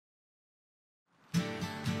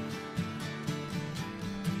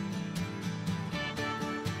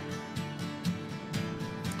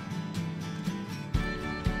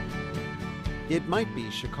It might be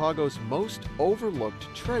Chicago's most overlooked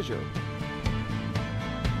treasure.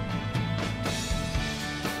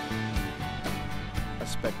 A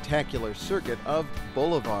spectacular circuit of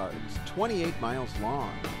boulevards, 28 miles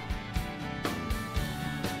long,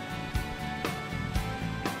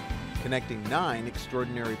 connecting 9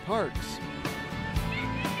 extraordinary parks.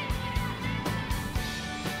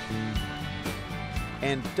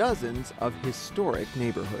 And dozens of historic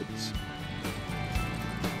neighborhoods.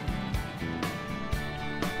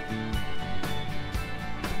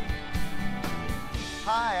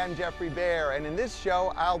 Hi, I'm Geoffrey Baer, and in this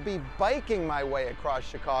show, I'll be biking my way across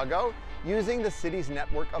Chicago using the city's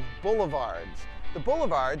network of boulevards. The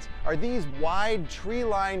boulevards are these wide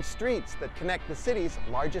tree-lined streets that connect the city's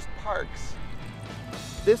largest parks.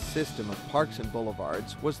 This system of parks and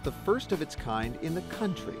boulevards was the first of its kind in the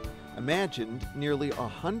country, imagined nearly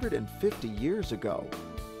 150 years ago.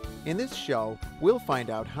 In this show, we'll find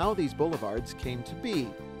out how these boulevards came to be,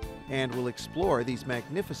 and we'll explore these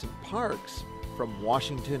magnificent parks, from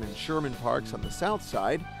Washington and Sherman parks on the south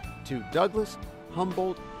side to Douglas,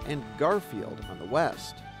 Humboldt, and Garfield on the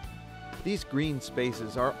west. These green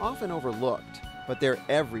spaces are often overlooked, but they're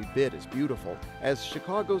every bit as beautiful as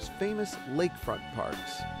Chicago's famous lakefront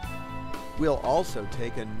parks. We'll also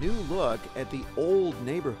take a new look at the old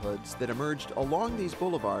neighborhoods that emerged along these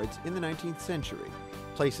boulevards in the 19th century.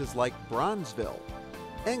 Places like Bronzeville,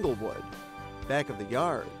 Englewood, Back of the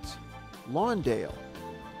Yards, Lawndale,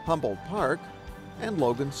 Humboldt Park, and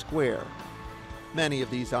Logan Square. Many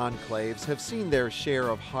of these enclaves have seen their share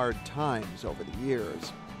of hard times over the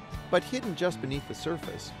years. But hidden just beneath the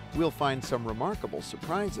surface, we'll find some remarkable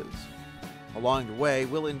surprises. Along the way,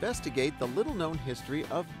 we'll investigate the little-known history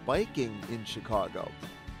of biking in Chicago,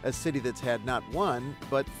 a city that's had not one,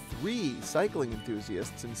 but 3 cycling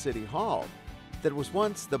enthusiasts in City Hall, that was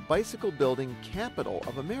once the bicycle-building capital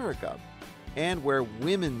of America, and where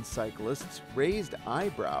women cyclists raised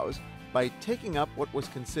eyebrows by taking up what was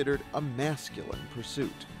considered a masculine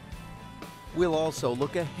pursuit. We'll also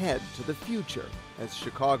look ahead to the future as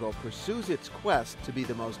Chicago pursues its quest to be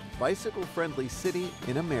the most bicycle-friendly city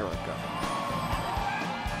in America.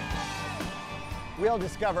 We'll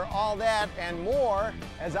discover all that and more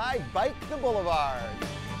as I bike the boulevards.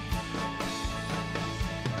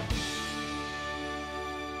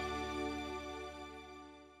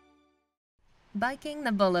 Biking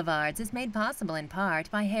the Boulevards is made possible in part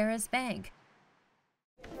by Harris Bank.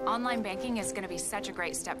 Online banking is going to be such a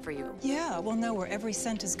great step for you. Yeah, we'll know where every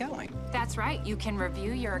cent is going. That's right. You can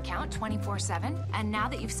review your account 24/7. And now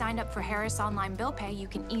that you've signed up for Harris Online Bill Pay, you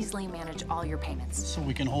can easily manage all your payments. So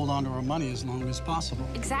we can hold on to our money as long as possible.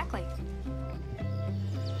 Exactly.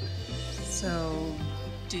 So,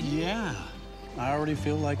 Yeah, I already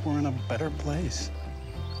feel like we're in a better place.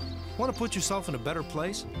 Want to put yourself in a better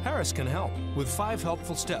place? Harris can help. With 5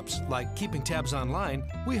 helpful steps, like keeping tabs online,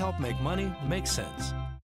 we help make money make sense.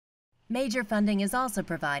 Major funding is also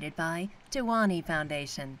provided by Tewani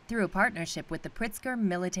Foundation through a partnership with the Pritzker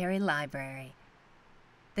Military Library,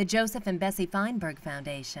 the Joseph and Bessie Feinberg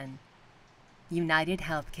Foundation, United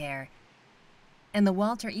Healthcare, and the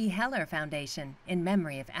Walter E. Heller Foundation in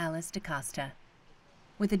memory of Alice DaCosta,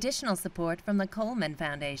 with additional support from the Coleman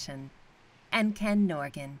Foundation and Ken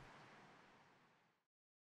Norgan.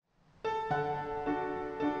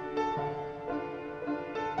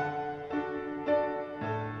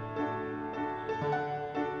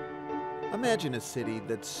 Imagine a city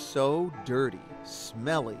that's so dirty,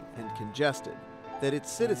 smelly, and congested that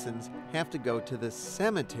its citizens have to go to the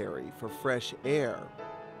cemetery for fresh air.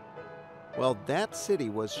 Well, that city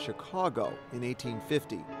was Chicago in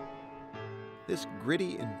 1850. This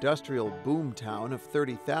gritty industrial boom town of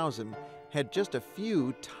 30,000 had just a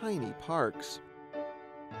few tiny parks.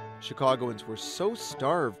 Chicagoans were so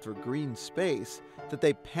starved for green space that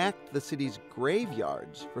they packed the city's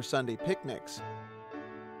graveyards for Sunday picnics.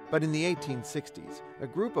 But in the 1860s, a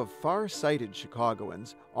group of far-sighted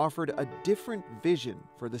Chicagoans offered a different vision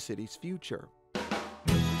for the city's future.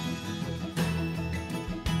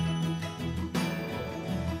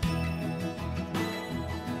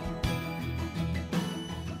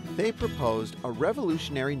 They proposed a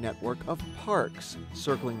revolutionary network of parks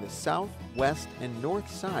circling the south, west, and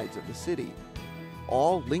north sides of the city,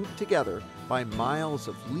 all linked together by miles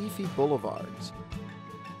of leafy boulevards.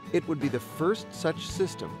 It would be the first such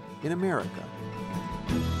system in America.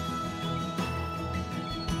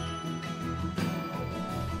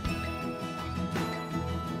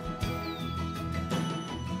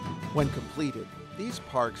 When completed, these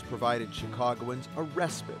parks provided Chicagoans a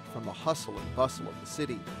respite from the hustle and bustle of the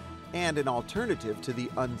city and an alternative to the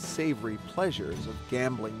unsavory pleasures of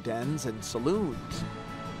gambling dens and saloons.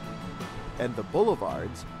 and the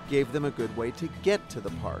boulevards gave them a good way to get to the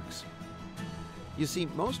parks. You see,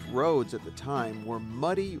 most roads at the time were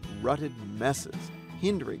muddy, rutted messes,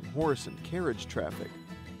 hindering horse and carriage traffic.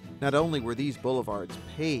 Not only were these boulevards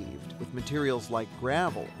paved with materials like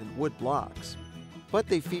gravel and wood blocks, but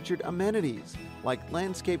they featured amenities like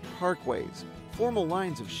landscaped parkways, formal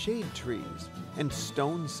lines of shade trees, and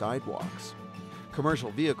stone sidewalks. Commercial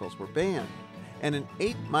vehicles were banned, and an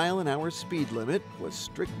 8-mile-an-hour speed limit was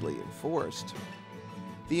strictly enforced.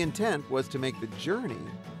 The intent was to make the journey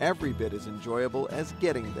every bit as enjoyable as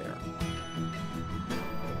getting there.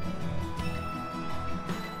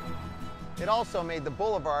 It also made the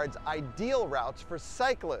boulevards ideal routes for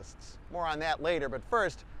cyclists. More on that later, but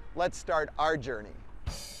first, let's start our journey.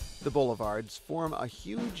 The boulevards form a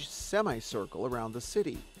huge semicircle around the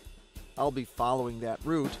city. I'll be following that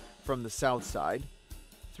route from the south side,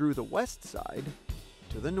 through the west side,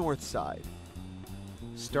 to the north side,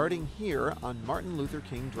 starting here on Martin Luther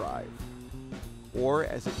King Drive, or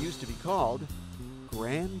as it used to be called,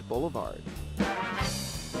 Grand Boulevard.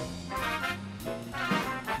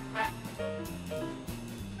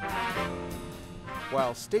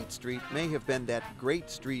 While State Street may have been that great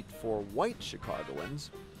street for white Chicagoans,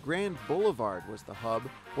 Grand Boulevard was the hub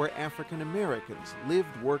where African Americans lived,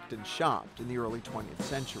 worked, and shopped in the early 20th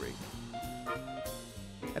century.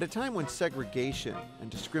 At a time when segregation and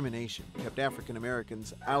discrimination kept African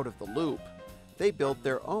Americans out of the loop, they built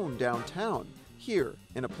their own downtown, here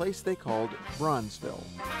in a place they called Bronzeville.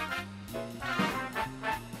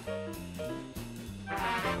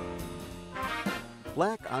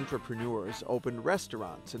 Black entrepreneurs opened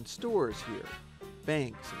restaurants and stores here,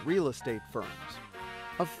 banks and real estate firms,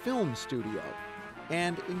 a film studio,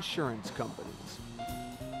 and insurance companies.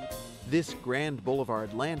 This Grand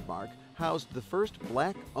Boulevard landmark housed the first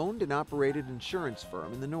black-owned and operated insurance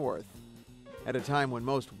firm in the North. At a time when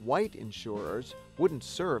most white insurers wouldn't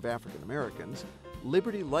serve African Americans,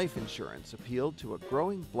 Liberty Life Insurance appealed to a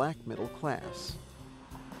growing black middle class.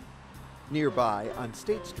 Nearby, on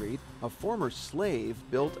State Street, a former slave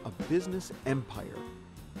built a business empire.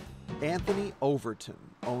 Anthony Overton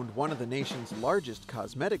owned one of the nation's largest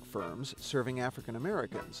cosmetic firms serving African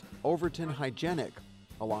Americans, Overton Hygienic,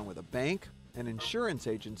 along with a bank, an insurance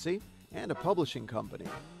agency, and a publishing company.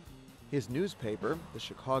 His newspaper, the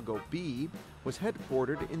Chicago Bee, was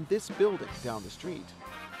headquartered in this building down the street.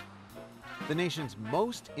 The nation's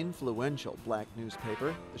most influential black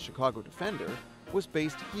newspaper, the Chicago Defender, was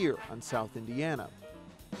based here on South Indiana.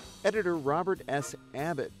 Editor Robert S.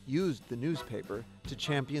 Abbott used the newspaper to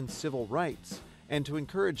champion civil rights and to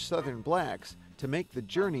encourage Southern blacks to make the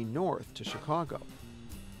journey north to Chicago.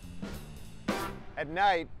 At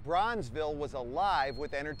night, Bronzeville was alive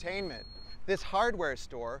with entertainment. This hardware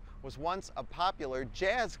store was once a popular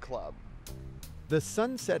jazz club. The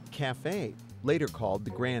Sunset Cafe, later called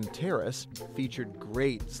the Grand Terrace, featured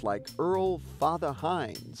greats like Earl Father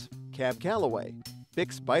Hines, Cab Calloway,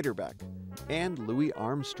 Bix Beiderbecke, and Louis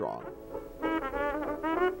Armstrong.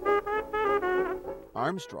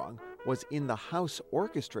 Armstrong was in the house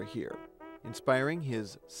orchestra here, inspiring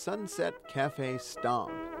his Sunset Cafe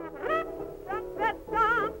stomp. Sunset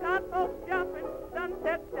stomp, got folks jumping,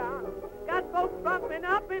 sunset stomp, got folks bumping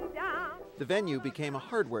up and down. The venue became a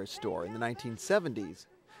hardware store in the 1970s,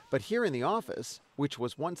 but here in the office, which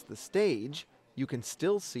was once the stage, you can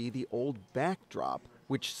still see the old backdrop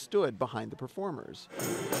which stood behind the performers.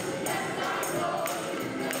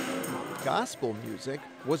 Gospel music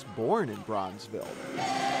was born in Bronzeville.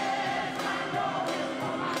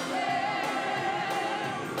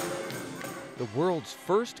 The world's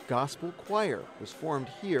first gospel choir was formed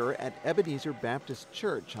here at Ebenezer Baptist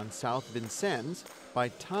Church on South Vincennes by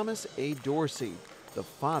Thomas A. Dorsey, the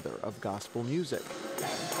father of gospel music.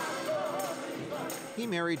 He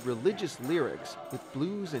married religious lyrics with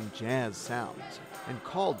blues and jazz sounds and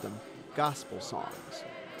called them gospel songs.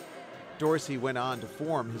 Dorsey went on to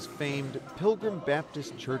form his famed Pilgrim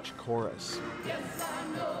Baptist Church Chorus.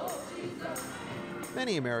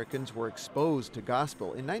 Many Americans were exposed to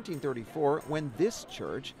gospel in 1934 when this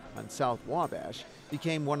church on South Wabash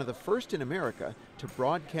became one of the first in America to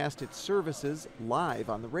broadcast its services live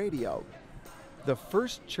on the radio. The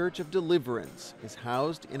First Church of Deliverance is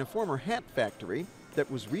housed in a former hat factory that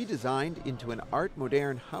was redesigned into an Art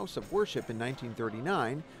Moderne house of worship in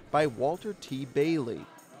 1939 by Walter T. Bailey.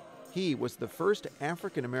 He was the first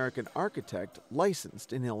African-American architect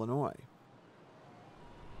licensed in Illinois.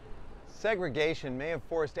 Segregation may have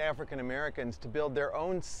forced African Americans to build their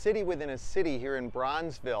own city within a city here in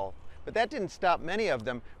Bronzeville, but that didn't stop many of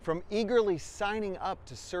them from eagerly signing up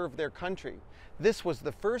to serve their country. This was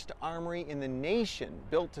the first armory in the nation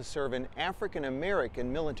built to serve an African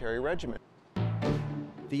American military regiment.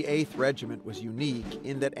 The 8th Regiment was unique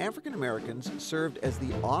in that African Americans served as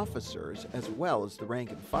the officers as well as the rank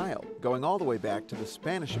and file, going all the way back to the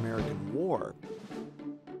Spanish-American War.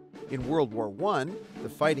 In World War I, the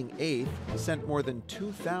Fighting 8th sent more than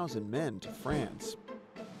 2,000 men to France.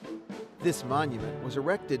 This monument was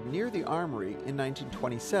erected near the Armory in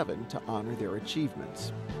 1927 to honor their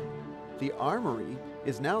achievements. The Armory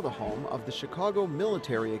is now the home of the Chicago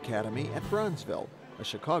Military Academy at Bronzeville, a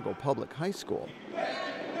Chicago public high school.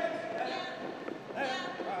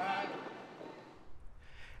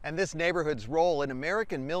 And this neighborhood's role in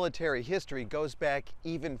American military history goes back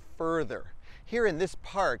even further. Here in this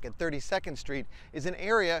park at 32nd Street is an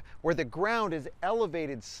area where the ground is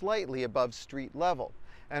elevated slightly above street level.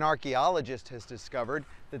 An archaeologist has discovered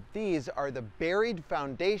that these are the buried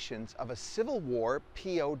foundations of a Civil War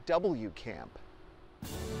POW camp.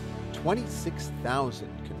 26,000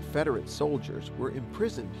 Confederate soldiers were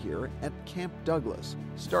imprisoned here at Camp Douglas,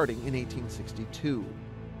 starting in 1862.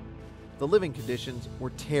 The living conditions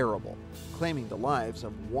were terrible, claiming the lives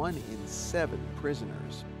of 1 in 7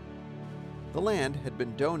 prisoners. The land had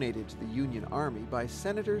been donated to the Union Army by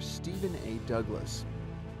Senator Stephen A. Douglas.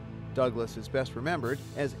 Douglas is best remembered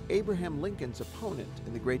as Abraham Lincoln's opponent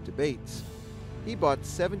in the Great Debates. He bought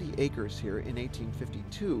 70 acres here in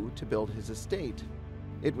 1852 to build his estate.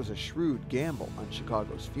 It was a shrewd gamble on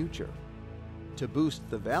Chicago's future. To boost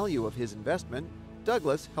the value of his investment,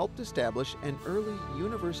 Douglas helped establish an early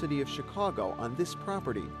University of Chicago on this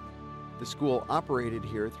property. The school operated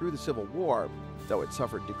here through the Civil War, though it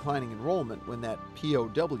suffered declining enrollment when that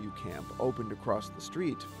POW camp opened across the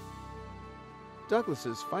street.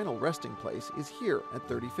 Douglas's final resting place is here at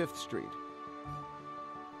 35th Street.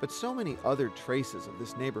 But so many other traces of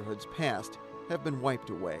this neighborhood's past have been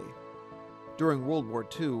wiped away. During World War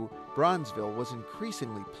II, Bronzeville was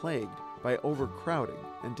increasingly plagued by overcrowding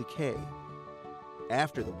and decay.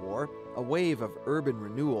 After the war, a wave of urban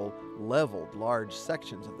renewal leveled large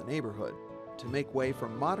sections of the neighborhood to make way for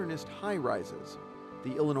modernist high-rises,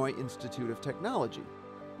 the Illinois Institute of Technology,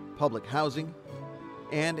 public housing,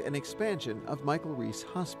 and an expansion of Michael Reese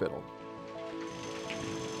Hospital.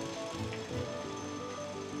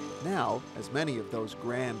 Now, as many of those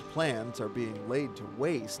grand plans are being laid to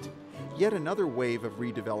waste, yet another wave of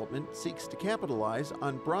redevelopment seeks to capitalize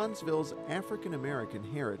on Bronzeville's African-American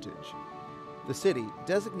heritage. The city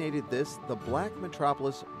designated this the Black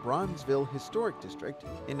Metropolis Bronzeville Historic District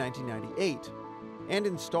in 1998 and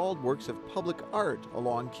installed works of public art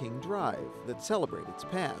along King Drive that celebrate its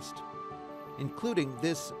past, including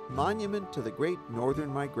this Monument to the Great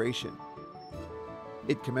Northern Migration.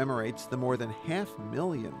 It commemorates the more than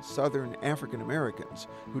 500,000 Southern African Americans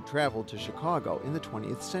who traveled to Chicago in the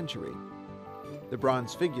 20th century. The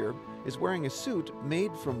bronze figure is wearing a suit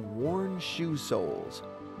made from worn shoe soles,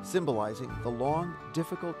 symbolizing the long,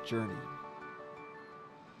 difficult journey.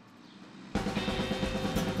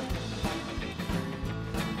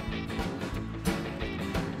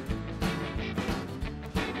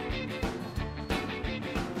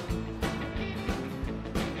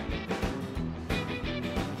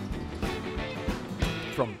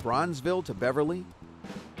 From Bronzeville to Beverly,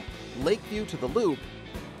 Lakeview to the Loop,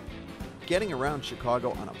 getting around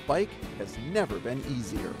Chicago on a bike has never been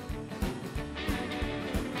easier.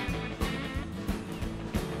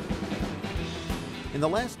 In the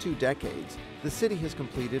last 2 decades, the city has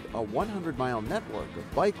completed a 100-mile network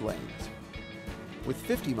of bike lanes, with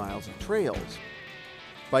 50 miles of trails,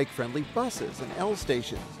 bike-friendly buses and L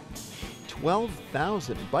stations,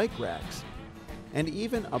 12,000 bike racks, and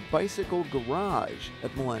even a bicycle garage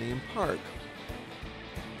at Millennium Park.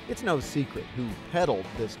 It's no secret who peddled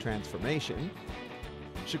this transformation.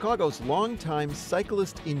 Chicago's longtime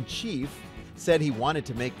cyclist-in-chief said he wanted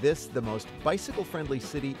to make this the most bicycle-friendly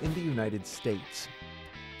city in the United States.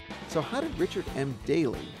 So how did Richard M.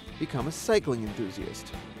 Daley become a cycling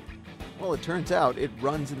enthusiast? Well, it turns out it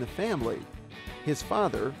runs in the family. His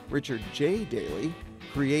father, Richard J. Daley,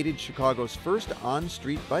 created Chicago's first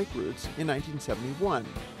on-street bike routes in 1971.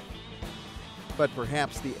 But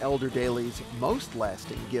perhaps the elder Daley's most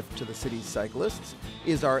lasting gift to the city's cyclists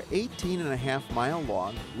is our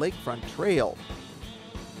 18.5-mile-long Lakefront Trail.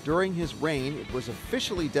 During his reign, it was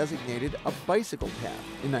officially designated a bicycle path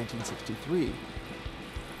in 1963.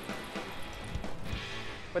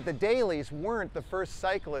 But the Daleys weren't the first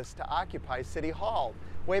cyclists to occupy City Hall.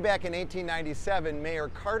 Way back in 1897, Mayor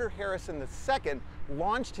Carter Harrison II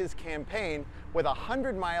launched his campaign with a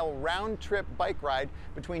 100-mile round-trip bike ride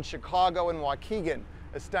between Chicago and Waukegan,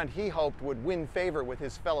 a stunt he hoped would win favor with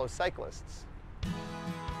his fellow cyclists.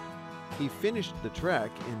 He finished the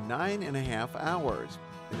trek in 9.5 hours,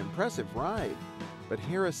 an impressive ride. but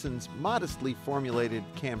Harrison's modestly formulated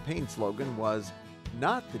campaign slogan was,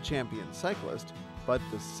 "Not the champion cyclist, but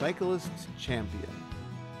the cyclist's champion."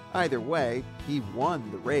 Either way, he won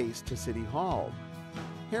the race to City Hall.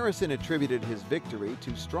 Harrison attributed his victory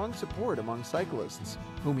to strong support among cyclists,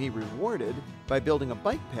 whom he rewarded by building a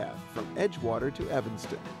bike path from Edgewater to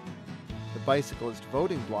Evanston. The bicyclist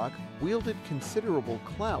voting bloc wielded considerable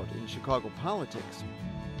clout in Chicago politics.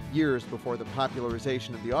 Years before the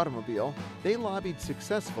popularization of the automobile, they lobbied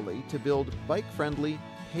successfully to build bike-friendly,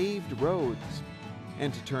 paved roads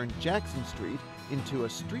and to turn Jackson Street into a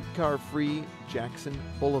streetcar-free Jackson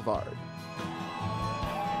Boulevard.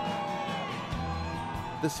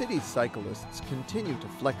 The city's cyclists continue to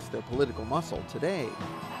flex their political muscle today.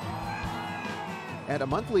 At a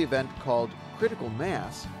monthly event called Critical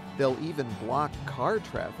Mass, they'll even block car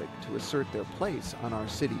traffic to assert their place on our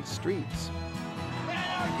city's streets.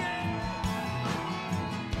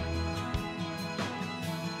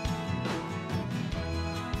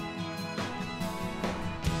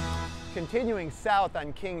 Continuing south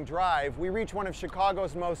on King Drive, we reach one of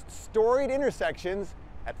Chicago's most storied intersections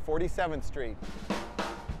at 47th Street.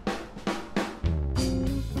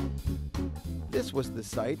 This was the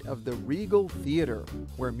site of the Regal Theater,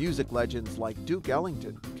 where music legends like Duke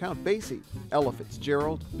Ellington, Count Basie, Ella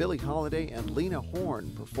Fitzgerald, Billie Holiday, and Lena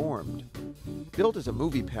Horne performed. Built as a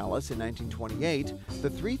movie palace in 1928, the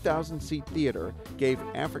 3,000-seat theater gave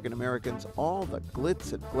African Americans all the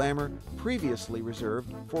glitz and glamour previously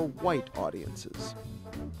reserved for white audiences.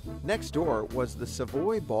 Next door was the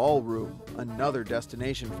Savoy Ballroom, another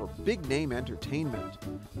destination for big-name entertainment.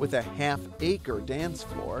 With a half-acre dance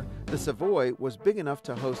floor, the Savoy was big enough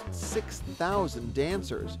to host 6,000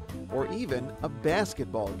 dancers, or even a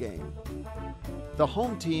basketball game. The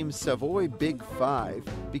home team's Savoy Big Five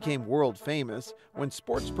became world famous when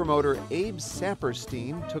sports promoter Abe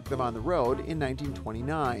Saperstein took them on the road in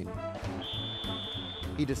 1929.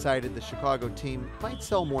 He decided the Chicago team might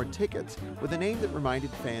sell more tickets with a name that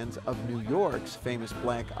reminded fans of New York's famous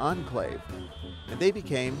Black Enclave, and they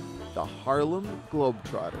became the Harlem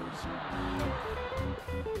Globetrotters.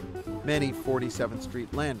 Many 47th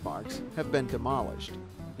Street landmarks have been demolished,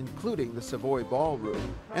 including the Savoy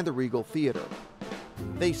Ballroom and the Regal Theater.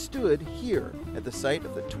 They stood here at the site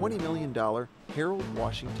of the $20 million Harold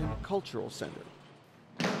Washington Cultural Center.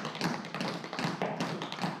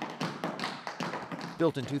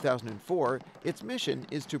 Built in 2004, its mission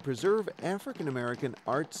is to preserve African American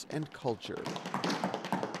arts and culture.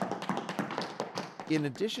 In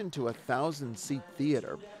addition to a 1,000-seat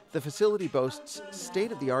theater, the facility boasts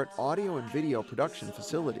state-of-the-art audio and video production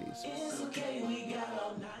facilities.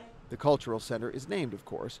 The Cultural Center is named, of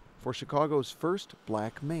course, for Chicago's first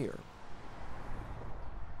black mayor.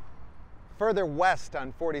 Further west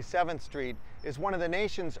on 47th Street is one of the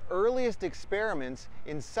nation's earliest experiments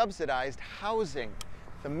in subsidized housing,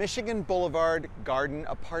 the Michigan Boulevard Garden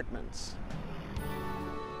Apartments.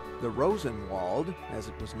 The Rosenwald, as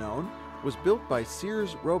it was known, was built by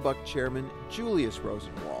Sears Roebuck chairman Julius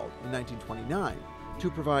Rosenwald in 1929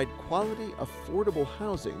 to provide quality, affordable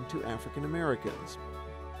housing to African Americans.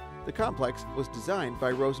 The complex was designed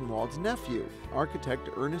by Rosenwald's nephew, architect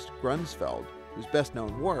Ernest Grunsfeld, whose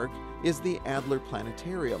best-known work is the Adler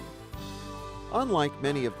Planetarium. Unlike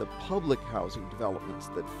many of the public housing developments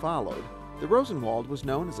that followed, the Rosenwald was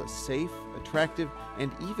known as a safe, attractive,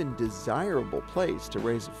 and even desirable place to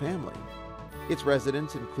raise a family. Its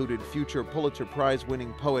residents included future Pulitzer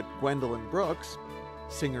Prize-winning poet Gwendolyn Brooks,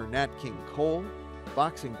 singer Nat King Cole,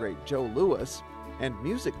 boxing great Joe Louis, and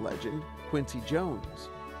music legend Quincy Jones.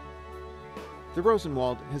 The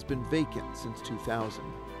Rosenwald has been vacant since 2000.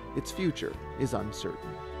 Its future is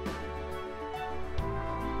uncertain.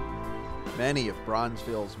 Many of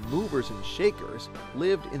Bronzeville's movers and shakers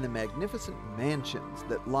lived in the magnificent mansions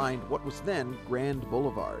that lined what was then Grand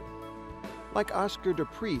Boulevard. Like Oscar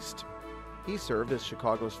DePriest, he served as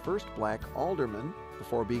Chicago's first black alderman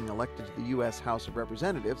before being elected to the U.S. House of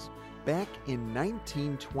Representatives back in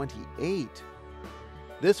 1928.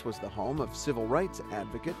 This was the home of civil rights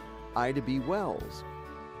advocate Ida B. Wells.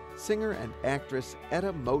 Singer and actress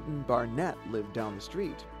Etta Moten Barnett lived down the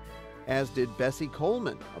street, as did Bessie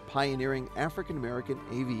Coleman, a pioneering African-American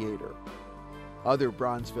aviator. Other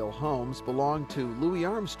Bronzeville homes belonged to Louis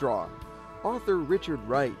Armstrong, author Richard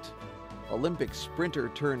Wright, Olympic sprinter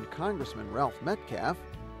turned Congressman Ralph Metcalf,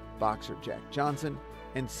 boxer Jack Johnson,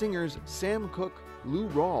 and singers Sam Cooke, Lou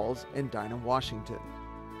Rawls, and Dinah Washington.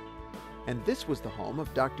 And this was the home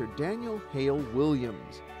of Dr. Daniel Hale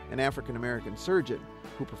Williams, an African-American surgeon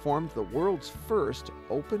who performed the world's first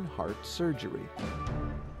open-heart surgery.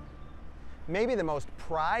 Maybe the most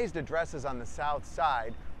prized addresses on the South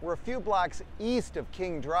Side We're a few blocks east of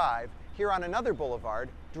King Drive, here on another boulevard,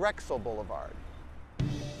 Drexel Boulevard.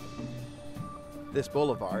 This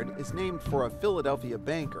boulevard is named for a Philadelphia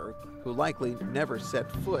banker who likely never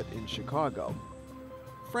set foot in Chicago.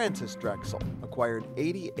 Francis Drexel acquired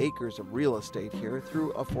 80 acres of real estate here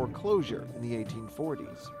through a foreclosure in the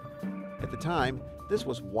 1840s. At the time, this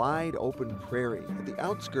was wide open prairie at the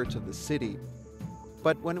outskirts of the city.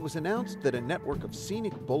 But when it was announced that a network of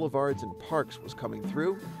scenic boulevards and parks was coming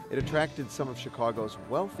through, it attracted some of Chicago's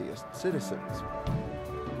wealthiest citizens.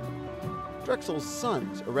 Drexel's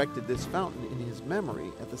sons erected this fountain in his memory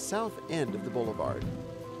at the south end of the boulevard.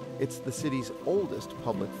 It's the city's oldest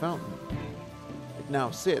public fountain. It now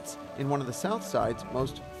sits in one of the South Side's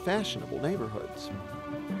most fashionable neighborhoods.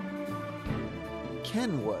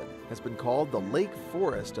 Kenwood has been called the Lake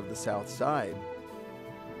Forest of the South Side.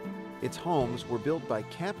 Its homes were built by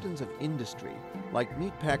captains of industry like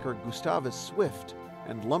meatpacker Gustavus Swift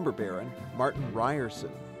and lumber baron Martin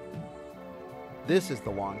Ryerson. This is the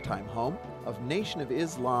longtime home of Nation of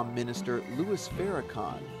Islam minister Louis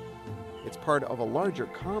Farrakhan. It's part of a larger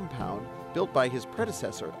compound built by his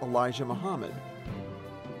predecessor Elijah Muhammad.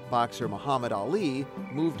 Boxer Muhammad Ali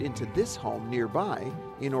moved into this home nearby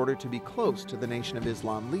in order to be close to the Nation of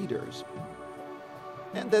Islam leaders.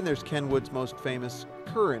 And then there's Kenwood's most famous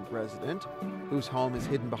current resident, whose home is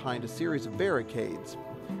hidden behind a series of barricades.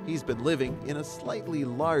 He's been living in a slightly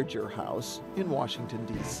larger house in Washington,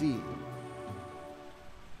 D.C.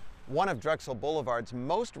 One of Drexel Boulevard's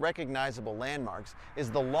most recognizable landmarks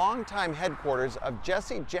is the longtime headquarters of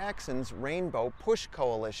Jesse Jackson's Rainbow Push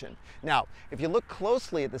Coalition. Now, if you look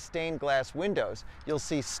closely at the stained glass windows, you'll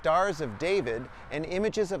see stars of David and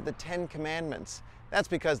images of the Ten Commandments. That's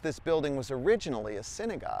because this building was originally a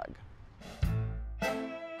synagogue.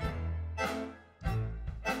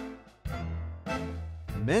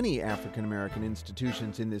 Many African American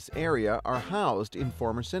institutions in this area are housed in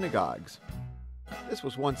former synagogues. This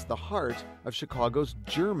was once the heart of Chicago's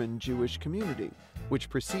German Jewish community, which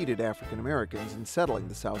preceded African Americans in settling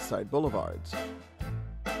the South Side boulevards.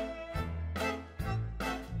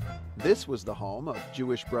 This was the home of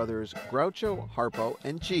Jewish brothers Groucho, Harpo,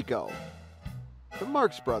 and Chico. The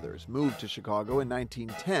Marx Brothers moved to Chicago in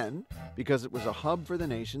 1910 because it was a hub for the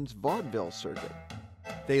nation's vaudeville circuit.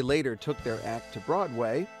 They later took their act to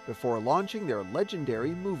Broadway before launching their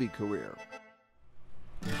legendary movie career.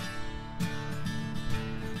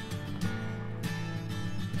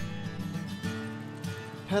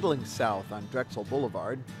 Pedaling south on Drexel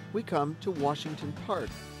Boulevard, we come to Washington Park,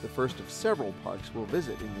 the first of several parks we'll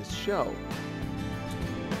visit in this show.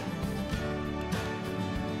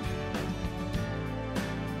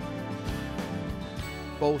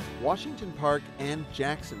 Both Washington Park and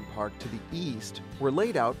Jackson Park to the east were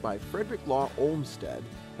laid out by Frederick Law Olmsted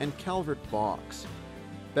and Calvert Vaux,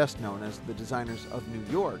 best known as the designers of New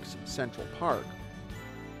York's Central Park.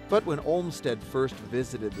 But when Olmsted first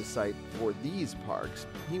visited the site for these parks,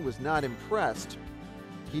 he was not impressed.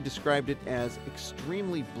 He described it as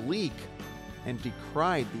extremely bleak and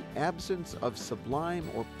decried the absence of sublime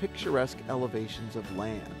or picturesque elevations of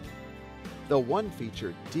land. Though one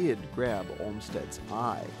feature did grab Olmsted's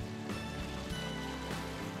eye.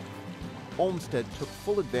 Olmsted took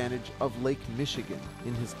full advantage of Lake Michigan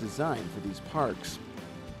in his design for these parks.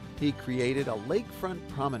 He created a lakefront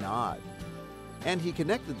promenade, and he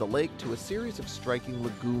connected the lake to a series of striking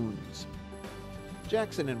lagoons.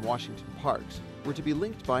 Jackson and Washington Parks were to be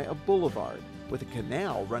linked by a boulevard with a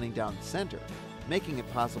canal running down the center, making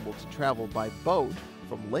it possible to travel by boat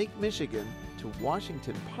from Lake Michigan to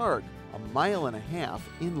Washington Park, a mile and a half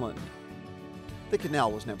inland. The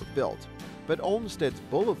canal was never built, but Olmsted's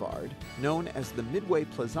boulevard, known as the Midway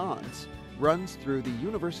Plaisance, runs through the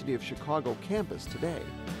University of Chicago campus today.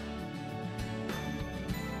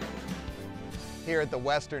 Here at the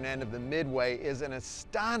western end of the Midway is an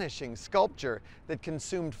astonishing sculpture that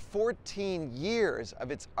consumed 14 years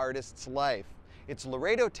of its artist's life. It's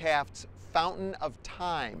Lorado Taft's Fountain of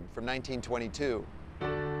Time from 1922.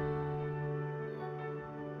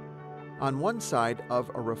 On one side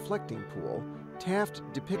of a reflecting pool, Taft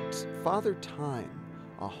depicts Father Time,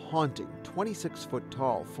 a haunting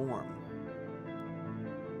 26-foot-tall form.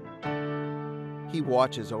 He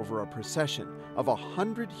watches over a procession of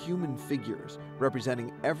 100 human figures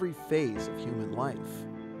representing every phase of human life.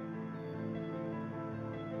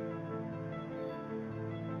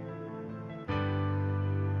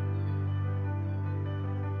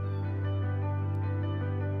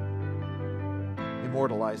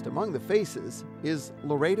 Immortalized among the faces is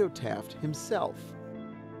Lorado Taft himself.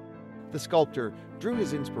 The sculptor drew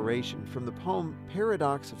his inspiration from the poem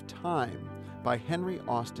Paradox of Time by Henry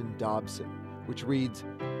Austin Dobson, which reads,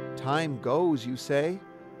 Time goes, you say?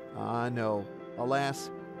 Ah, no.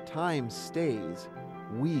 Alas, time stays.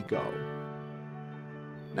 We go.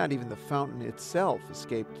 Not even the fountain itself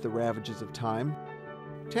escaped the ravages of time.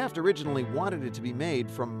 Taft originally wanted it to be made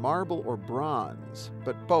from marble or bronze,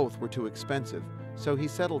 but both were too expensive, so he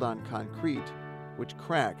settled on concrete, which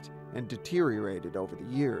cracked and deteriorated over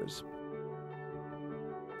the years.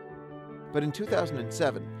 But in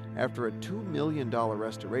 2007, after a $2 million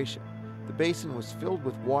restoration, the basin was filled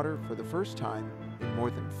with water for the first time in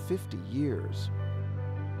more than 50 years.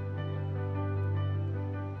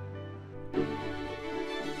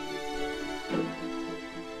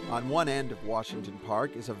 On one end of Washington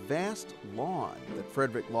Park is a vast lawn that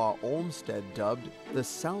Frederick Law Olmsted dubbed the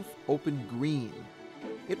South Open Green.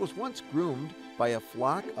 It was once groomed by a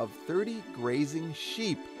flock of 30 grazing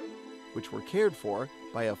sheep, which were cared for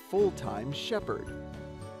by a full-time shepherd.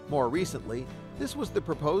 More recently, this was the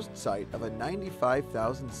proposed site of a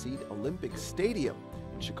 95,000-seat Olympic Stadium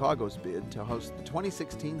in Chicago's bid to host the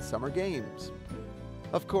 2016 Summer Games.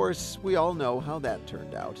 Of course, we all know how that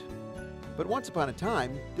turned out. But once upon a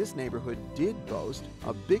time, this neighborhood did boast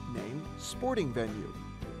a big-name sporting venue.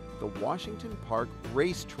 The Washington Park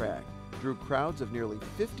Racetrack drew crowds of nearly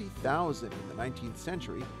 50,000 in the 19th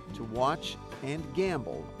century to watch and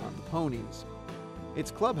gamble on the ponies. Its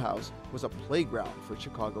clubhouse was a playground for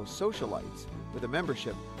Chicago's socialites, with a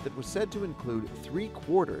membership that was said to include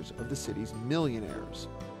 3/4 of the city's millionaires.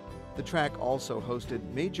 The track also hosted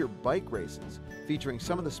major bike races featuring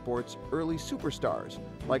some of the sport's early superstars,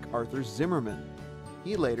 like Arthur Zimmerman.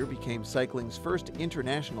 He later became cycling's first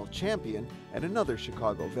international champion at another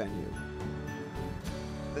Chicago venue.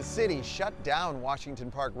 The city shut down Washington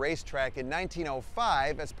Park Racetrack in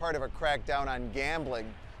 1905 as part of a crackdown on gambling.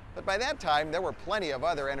 But by that time, there were plenty of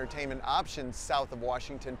other entertainment options south of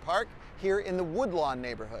Washington Park, here in the Woodlawn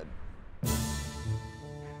neighborhood.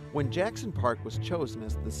 When Jackson Park was chosen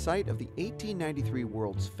as the site of the 1893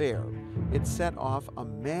 World's Fair, it set off a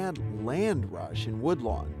mad land rush in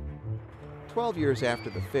Woodlawn. 12 years after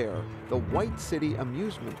the fair, the White City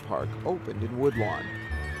Amusement Park opened in Woodlawn.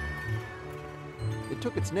 It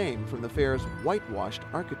took its name from the fair's whitewashed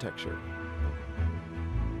architecture.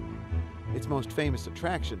 Its most famous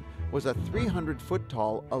attraction was a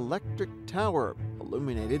 300-foot-tall electric tower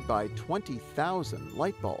illuminated by 20,000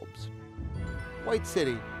 light bulbs. White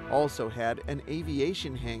City also had an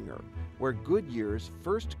aviation hangar where Goodyear's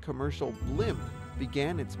first commercial blimp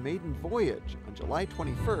began its maiden voyage on July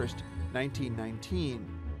 21st, 1919.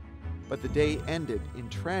 But the day ended in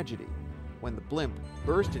tragedy when the blimp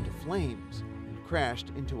burst into flames and crashed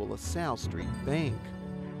into a LaSalle Street bank.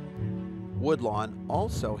 Woodlawn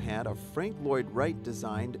also had a Frank Lloyd Wright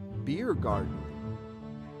designed beer garden.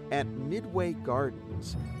 At Midway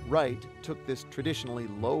Gardens, Wright took this traditionally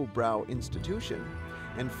lowbrow institution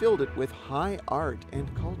and filled it with high art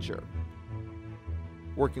and culture.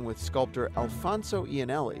 Working with sculptor Alfonso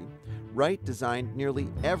Iannelli, Wright designed nearly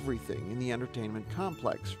everything in the entertainment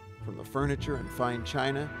complex, from the furniture and fine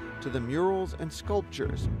china to the murals and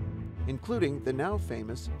sculptures, including the now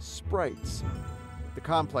famous sprites. The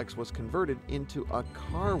complex was converted into a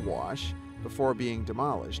car wash before being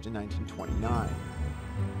demolished in 1929.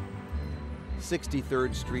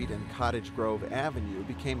 63rd Street and Cottage Grove Avenue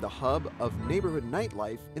became the hub of neighborhood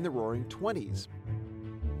nightlife in the Roaring '20s.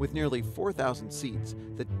 With nearly 4,000 seats,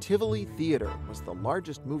 the Tivoli Theater was the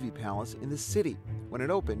largest movie palace in the city when it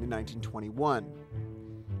opened in 1921.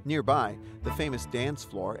 Nearby, the famous dance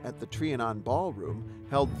floor at the Trianon Ballroom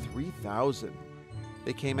held 3,000.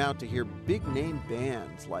 They came out to hear big-name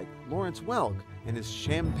bands like Lawrence Welk and his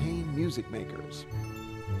Champagne Music Makers.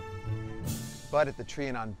 But at the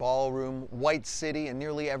Trianon Ballroom, White City, and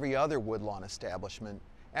nearly every other Woodlawn establishment,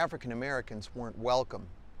 African Americans weren't welcome.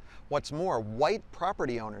 What's more, white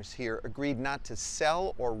property owners here agreed not to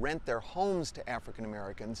sell or rent their homes to African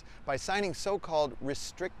Americans by signing so-called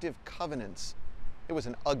restrictive covenants. It was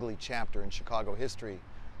an ugly chapter in Chicago history,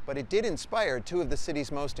 but it did inspire two of the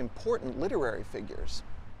city's most important literary figures.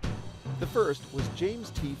 The first was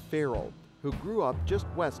James T. Farrell, who grew up just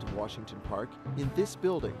west of Washington Park in this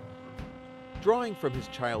building. Drawing from his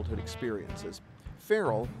childhood experiences,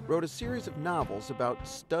 Farrell wrote a series of novels about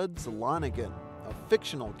Studs Lonigan, a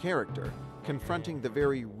fictional character confronting the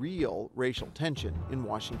very real racial tension in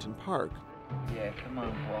Washington Park. Yeah, come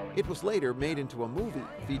on, Paulie. It was later made into a movie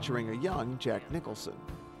featuring a young Jack Nicholson.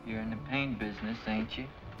 You're in the paint business, ain't you?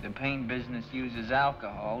 The paint business uses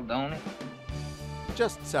alcohol, don't it?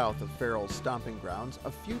 Just south of Farrell's stomping grounds,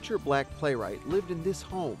 a future black playwright lived in this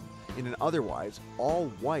home in an otherwise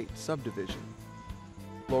all-white subdivision.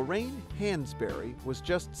 Lorraine Hansberry was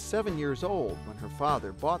just 7 years old when her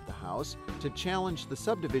father bought the house to challenge the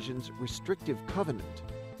subdivision's restrictive covenant.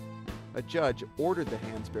 A judge ordered the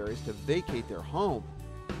Hansberrys to vacate their home,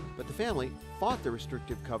 but the family fought the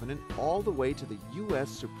restrictive covenant all the way to the U.S.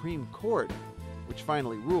 Supreme Court, which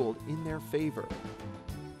finally ruled in their favor.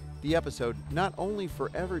 The episode not only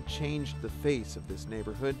forever changed the face of this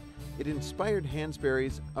neighborhood, it inspired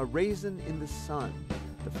Hansberry's A Raisin in the Sun,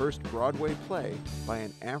 the first Broadway play by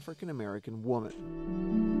an African-American woman.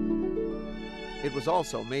 It was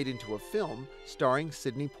also made into a film starring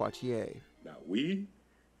Sidney Poitier. Now, we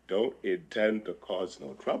don't intend to cause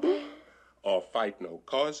no trouble or fight no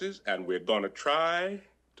causes, and we're gonna try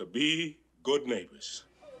to be good neighbors.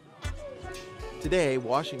 Today,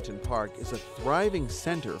 Washington Park is a thriving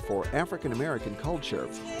center for African-American culture.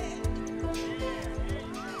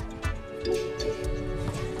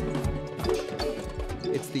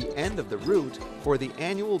 It's the end of the route for the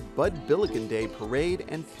annual Bud Billiken Day Parade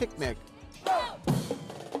and Picnic.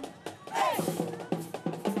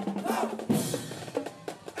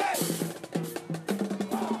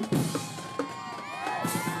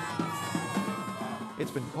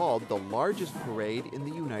 It's been called the largest parade in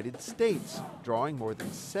the United States, drawing more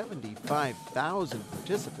than 75,000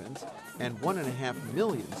 participants and 1.5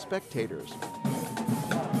 million spectators.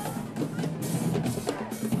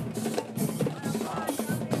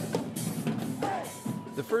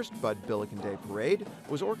 The first Bud Billiken Day Parade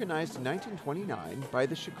was organized in 1929 by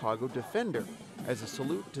the Chicago Defender as a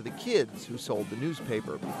salute to the kids who sold the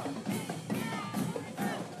newspaper.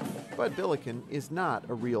 Bud Billiken is not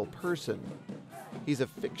a real person. He's a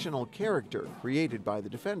fictional character created by the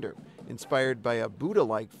Defender, inspired by a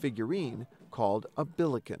Buddha-like figurine called a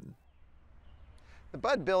Billiken. The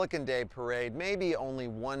Bud Billiken Day Parade may be only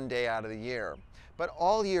one day out of the year, but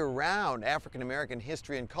all year round, African-American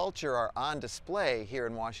history and culture are on display here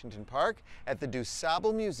in Washington Park at the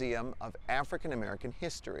DuSable Museum of African-American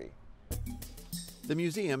History. The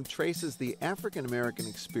museum traces the African-American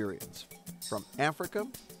experience from Africa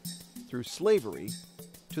through slavery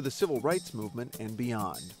to the civil rights movement and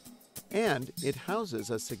beyond. And it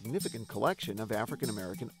houses a significant collection of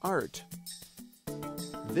African-American art.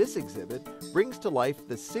 This exhibit brings to life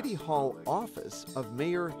the City Hall office of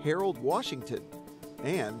Mayor Harold Washington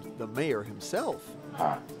and the mayor himself.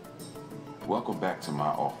 Hi, welcome back to my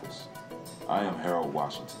office. I am Harold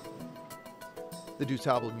Washington. The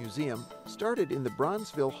DuSable Museum started in the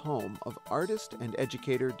Bronzeville home of artist and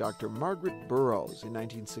educator Dr. Margaret Burroughs in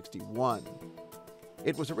 1961.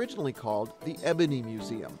 It was originally called the Ebony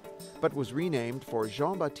Museum, but was renamed for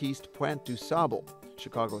Jean-Baptiste Pointe DuSable,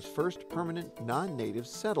 Chicago's first permanent non-native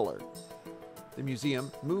settler. The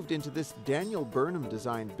museum moved into this Daniel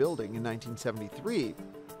Burnham-designed building in 1973.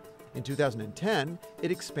 In 2010, it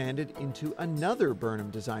expanded into another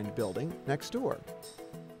Burnham-designed building next door.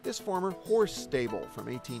 This former horse stable from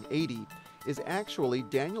 1880 is actually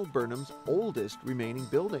Daniel Burnham's oldest remaining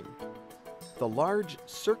building. The large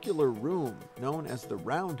circular room, known as the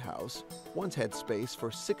Roundhouse, once had space for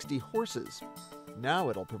 60 horses. Now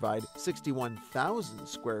it'll provide 61,000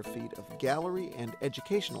 square feet of gallery and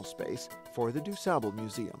educational space for the DuSable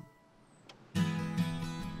Museum.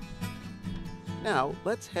 Now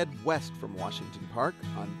let's head west from Washington Park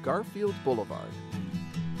on Garfield Boulevard.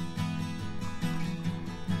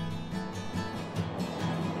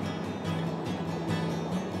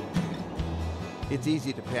 It's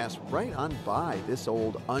easy to pass right on by this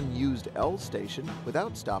old unused L station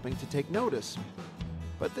without stopping to take notice.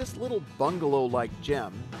 But this little bungalow-like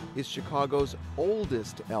gem is Chicago's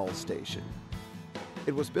oldest L station.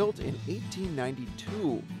 It was built in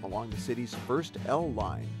 1892 along the city's first L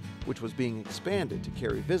line, which was being expanded to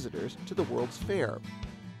carry visitors to the World's Fair.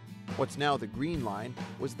 What's now the Green Line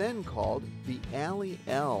was then called the Alley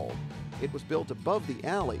L. It was built above the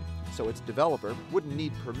alley, so its developer wouldn't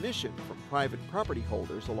need permission from private property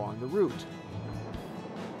holders along the route.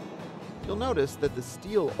 You'll notice that the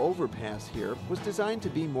steel overpass here was designed to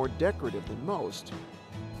be more decorative than most,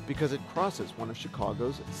 because it crosses one of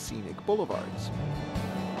Chicago's scenic boulevards.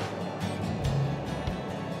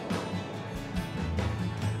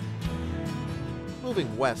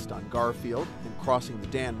 Moving west on Garfield and crossing the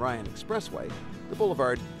Dan Ryan Expressway, the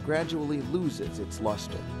boulevard gradually loses its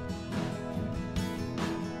luster.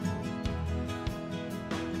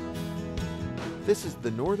 This is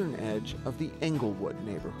the northern edge of the Englewood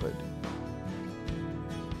neighborhood.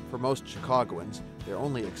 For most Chicagoans, their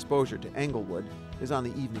only exposure to Englewood is on the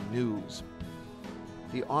evening news.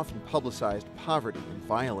 The often publicized poverty and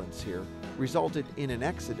violence here resulted in an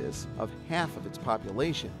exodus of half of its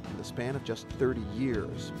population in the span of just 30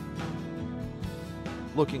 years.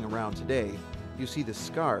 Looking around today, you see the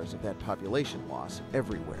scars of that population loss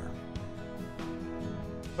everywhere.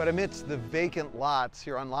 But amidst the vacant lots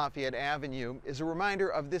here on Lafayette Avenue is a reminder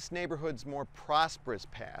of this neighborhood's more prosperous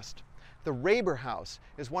past. The Raber House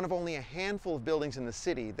is one of only a handful of buildings in the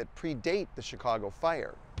city that predate the Chicago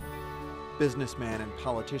fire. Businessman and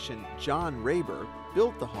politician John Raber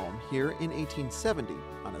built the home here in 1870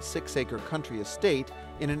 on a 6-acre country estate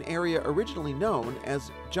in an area originally known as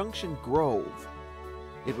Junction Grove.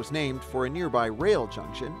 It was named for a nearby rail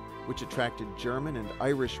junction, which attracted German and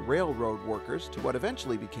Irish railroad workers to what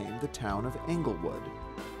eventually became the town of Englewood.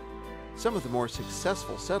 Some of the more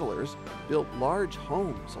successful settlers built large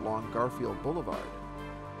homes along Garfield Boulevard.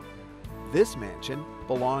 This mansion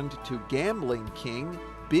belonged to gambling king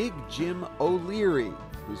Big Jim O'Leary,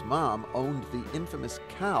 whose mom owned the infamous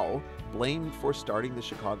cow blamed for starting the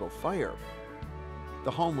Chicago fire.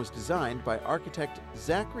 The home was designed by architect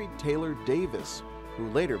Zachary Taylor Davis, who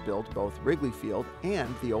later built both Wrigley Field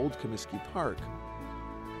and the old Comiskey Park.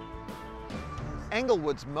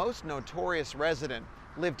 Englewood's most notorious resident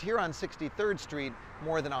lived here on 63rd Street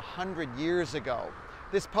more than 100 years ago.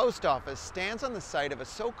 This post office stands on the site of a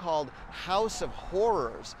so-called House of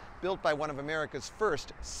Horrors built by one of America's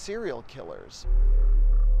first serial killers.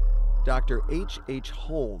 Dr. H.H.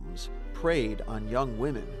 Holmes preyed on young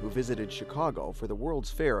women who visited Chicago for the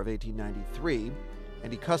World's Fair of 1893,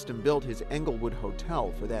 and he custom-built his Englewood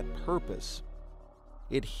Hotel for that purpose.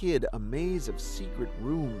 It hid a maze of secret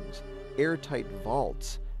rooms, airtight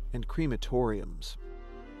vaults, and crematoriums.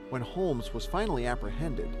 When Holmes was finally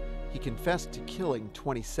apprehended, he confessed to killing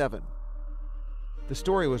 27. The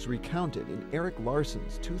story was recounted in Eric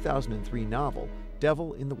Larson's 2003 novel,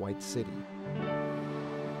 Devil in the White City.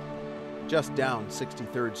 Just down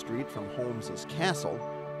 63rd Street from Holmes's castle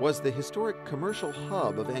was the historic commercial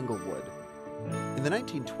hub of Englewood. In the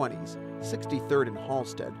 1920s, 63rd and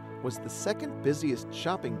Halsted was the second busiest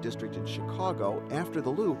shopping district in Chicago after the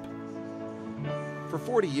Loop. For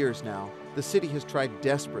 40 years now, the city has tried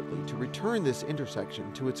desperately to return this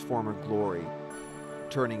intersection to its former glory,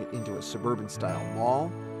 turning it into a suburban-style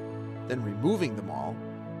mall, then removing the mall,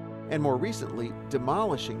 and more recently,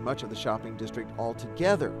 demolishing much of the shopping district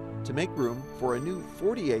altogether to make room for a new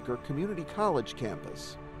 40-acre community college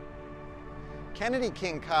campus. Kennedy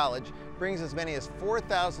King College brings as many as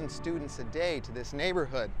 4,000 students a day to this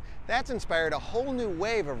neighborhood. That's inspired a whole new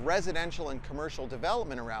wave of residential and commercial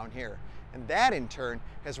development around here, and that in turn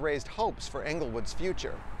has raised hopes for Englewood's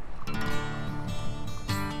future.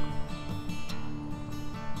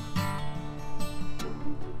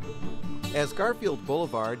 As Garfield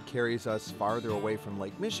Boulevard carries us farther away from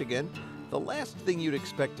Lake Michigan, the last thing you'd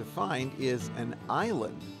expect to find is an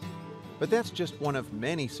island. But that's just one of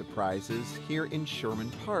many surprises here in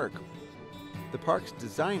Sherman Park. The park's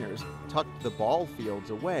designers tucked the ball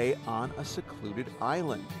fields away on a secluded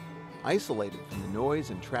island, isolated from the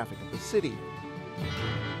noise and traffic of the city.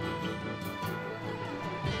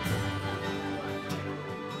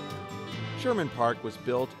 Sherman Park was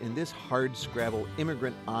built in this hardscrabble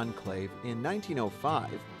immigrant enclave in 1905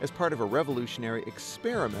 as part of a revolutionary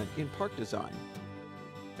experiment in park design.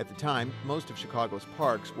 At the time, most of Chicago's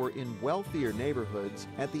parks were in wealthier neighborhoods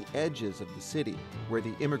at the edges of the city, where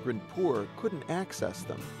the immigrant poor couldn't access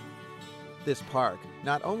them. This park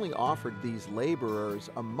not only offered these laborers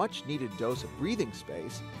a much-needed dose of breathing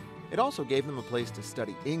space, it also gave them a place to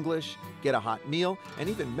study English, get a hot meal, and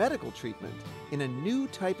even medical treatment in a new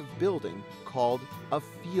type of building called a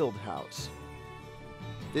field house.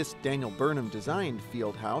 This Daniel Burnham-designed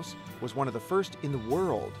field house was one of the first in the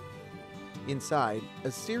world. Inside, a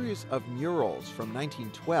series of murals from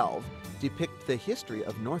 1912 depict the history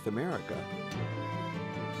of North America.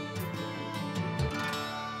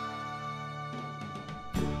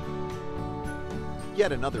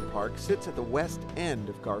 Yet another park sits at the west end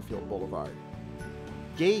of Garfield Boulevard.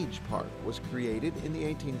 Gage Park was created in the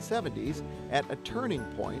 1870s at a turning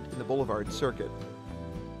point in the Boulevard circuit.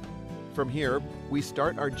 From here, we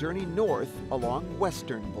start our journey north along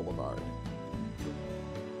Western Boulevard.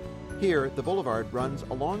 Here, the boulevard runs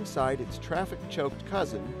alongside its traffic-choked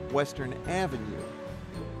cousin, Western Avenue.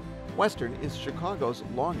 Western is Chicago's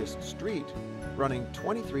longest street, running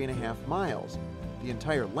 23.5 miles, the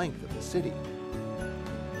entire length of the city.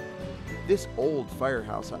 This old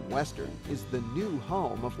firehouse on Western is the new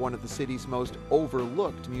home of one of the city's most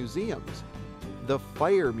overlooked museums, the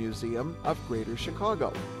Fire Museum of Greater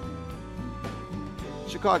Chicago.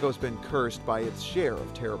 Chicago's been cursed by its share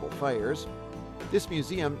of terrible fires. This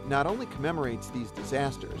museum not only commemorates these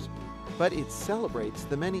disasters, but it celebrates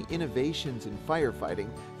the many innovations in firefighting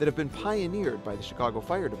that have been pioneered by the Chicago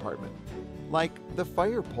Fire Department, like the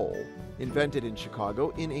fire pole, invented in Chicago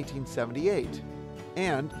in 1878,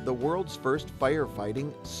 and the world's first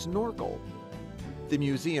firefighting snorkel. The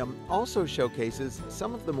museum also showcases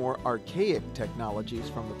some of the more archaic technologies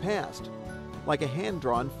from the past, like a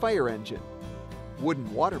hand-drawn fire engine, wooden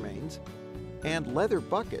water mains, and leather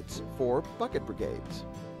buckets for bucket brigades.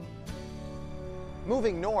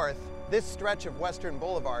 Moving north, this stretch of Western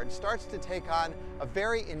Boulevard starts to take on a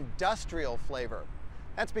very industrial flavor.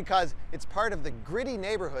 That's because it's part of the gritty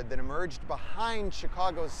neighborhood that emerged behind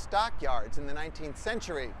Chicago's stockyards in the 19th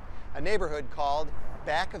century, a neighborhood called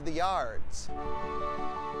Back of the Yards.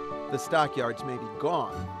 The stockyards may be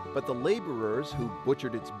gone, but the laborers who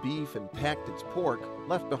butchered its beef and packed its pork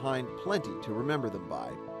left behind plenty to remember them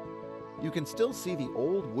by. You can still see the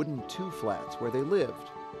old wooden two-flats where they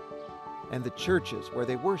lived, and the churches where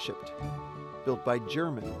they worshipped, built by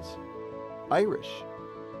Germans, Irish,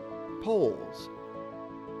 Poles,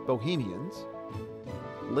 Bohemians,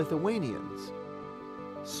 Lithuanians,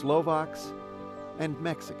 Slovaks, and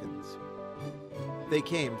Mexicans. They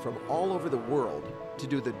came from all over the world to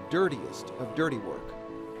do the dirtiest of dirty work,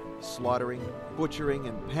 slaughtering, butchering,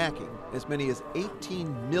 and packing as many as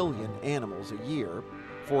 18 million animals a year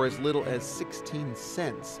for as little as 16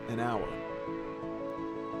 cents an hour.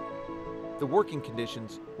 The working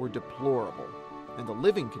conditions were deplorable, and the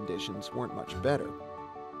living conditions weren't much better.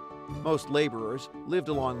 Most laborers lived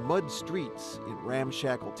along mud streets in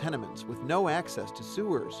ramshackle tenements with no access to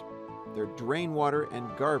sewers, their drain water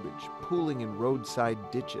and garbage pooling in roadside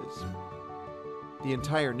ditches. The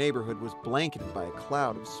entire neighborhood was blanketed by a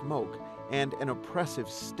cloud of smoke and an oppressive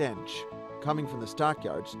stench coming from the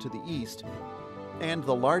stockyards to the east, and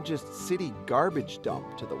the largest city garbage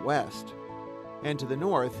dump to the west. And to the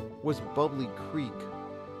north was Bubbly Creek,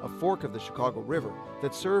 a fork of the Chicago River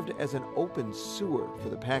that served as an open sewer for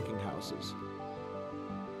the packing houses.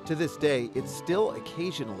 To this day, it still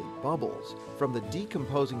occasionally bubbles from the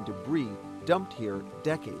decomposing debris dumped here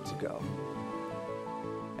decades ago.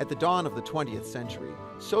 At the dawn of the 20th century,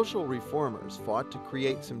 social reformers fought to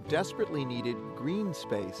create some desperately needed green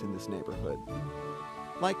space in this neighborhood,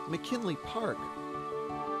 like McKinley Park.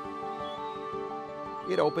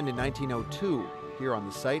 It opened in 1902 here on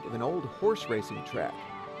the site of an old horse racing track,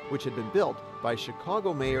 which had been built by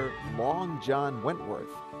Chicago Mayor Long John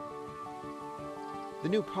Wentworth. The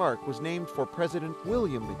new park was named for President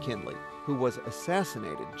William McKinley, who was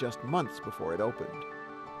assassinated just months before it opened.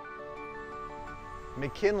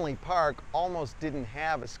 McKinley Park almost didn't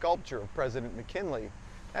have a sculpture of President McKinley.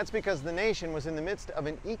 That's because the nation was in the midst of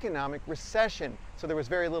an economic recession, so there was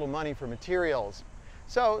very little money for materials.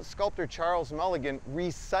 So sculptor Charles Mulligan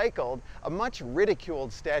recycled a much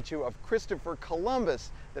ridiculed statue of Christopher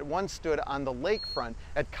Columbus that once stood on the lakefront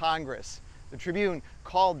at Congress. The Tribune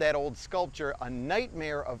called that old sculpture a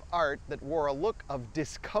nightmare of art that wore a look of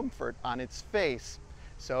discomfort on its face.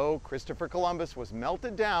 So Christopher Columbus was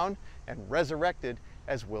melted down and resurrected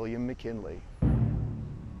as William McKinley.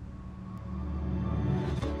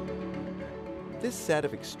 This set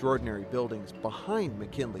of extraordinary buildings behind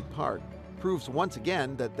McKinley Park proves once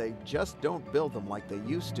again that they just don't build them like they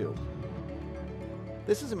used to.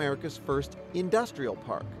 This is America's first industrial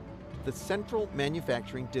park, the Central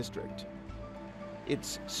Manufacturing District.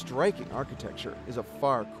 Its striking architecture is a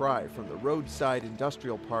far cry from the roadside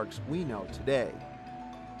industrial parks we know today.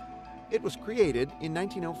 It was created in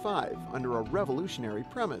 1905 under a revolutionary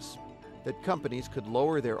premise that companies could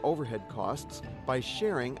lower their overhead costs by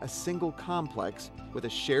sharing a single complex with a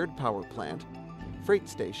shared power plant, freight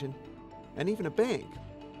station, and even a bank.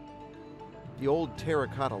 The old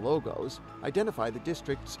terracotta logos identify the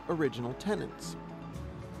district's original tenants.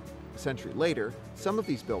 A century later, some of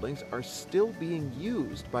these buildings are still being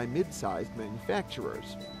used by mid-sized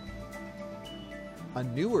manufacturers. A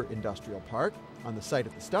newer industrial park on the site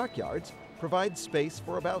of the stockyards provides space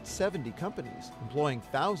for about 70 companies, employing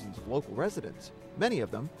thousands of local residents, many of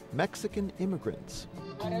them Mexican immigrants.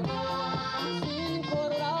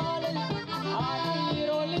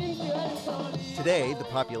 Today, the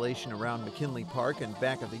population around McKinley Park and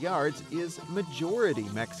Back of the Yards is majority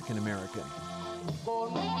Mexican American.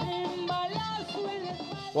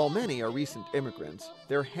 While many are recent immigrants,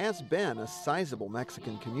 there has been a sizable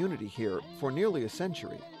Mexican community here for nearly a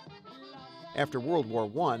century. After World War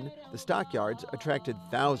I, the stockyards attracted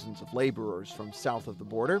thousands of laborers from south of the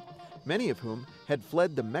border, many of whom had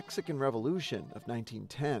fled the Mexican Revolution of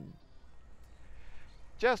 1910.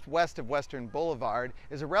 Just west of Western Boulevard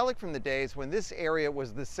is a relic from the days when this area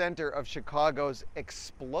was the center of Chicago's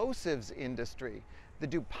explosives industry. The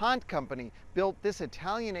DuPont Company built this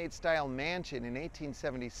Italianate-style mansion in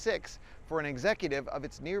 1876 for an executive of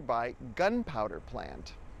its nearby gunpowder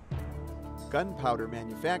plant. Gunpowder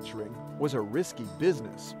manufacturing was a risky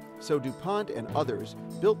business, so DuPont and others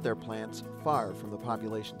built their plants far from the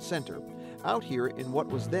population center, out here in what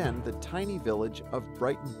was then the tiny village of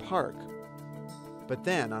Brighton Park. But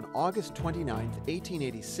then, on August 29,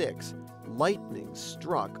 1886, lightning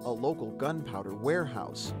struck a local gunpowder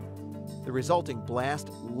warehouse. The resulting blast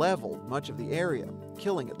leveled much of the area,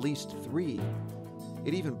 killing at least 3.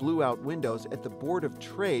 It even blew out windows at the Board of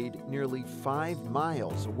Trade nearly 5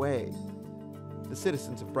 miles away. The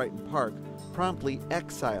citizens of Brighton Park promptly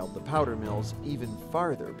exiled the powder mills even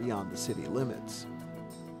farther beyond the city limits.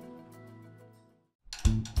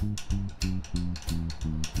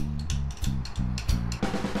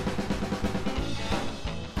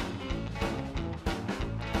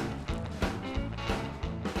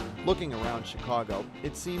 Looking around Chicago,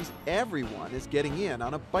 it seems everyone is getting in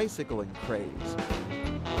on a bicycling craze.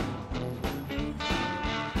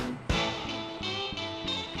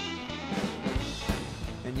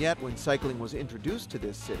 And yet, when cycling was introduced to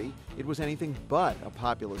this city, it was anything but a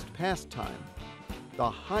populist pastime. The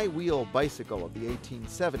high-wheel bicycle of the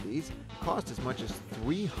 1870s cost as much as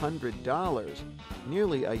 $300,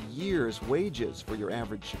 nearly a year's wages for your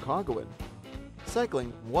average Chicagoan.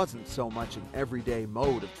 Cycling wasn't so much an everyday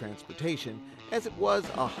mode of transportation as it was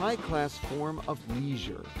a high-class form of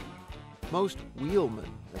leisure. Most wheelmen,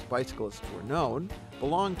 as bicyclists were known,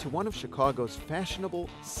 belonged to one of Chicago's fashionable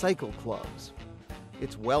cycle clubs.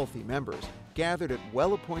 Its wealthy members gathered at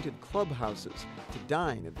well-appointed clubhouses to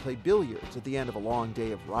dine and play billiards at the end of a long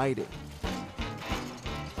day of riding.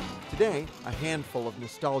 Today, a handful of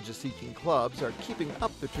nostalgia-seeking clubs are keeping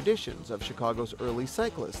up the traditions of Chicago's early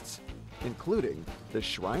cyclists, including the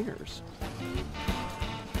Shriners.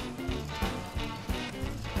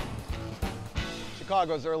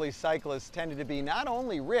 Chicago's early cyclists tended to be not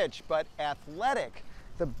only rich, but athletic.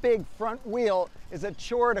 The big front wheel is a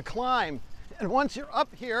chore to climb, and once you're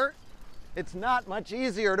up here, it's not much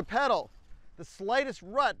easier to pedal. The slightest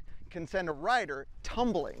rut can send a rider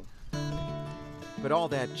tumbling. But all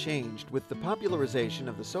that changed with the popularization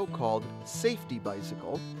of the so-called safety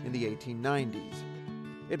bicycle in the 1890s.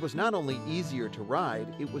 It was not only easier to ride,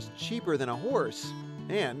 it was cheaper than a horse,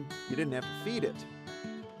 and you didn't have to feed it.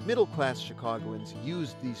 Middle-class Chicagoans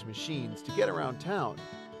used these machines to get around town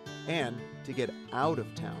and to get out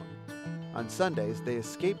of town. On Sundays, they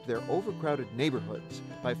escaped their overcrowded neighborhoods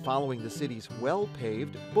by following the city's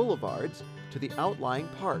well-paved boulevards to the outlying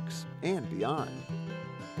parks and beyond.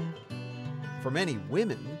 For many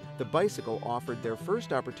women, the bicycle offered their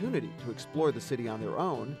first opportunity to explore the city on their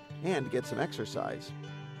own and get some exercise.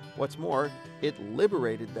 What's more, it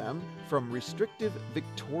liberated them from restrictive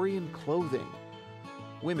Victorian clothing.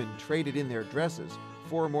 Women traded in their dresses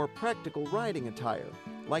for more practical riding attire,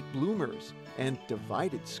 like bloomers and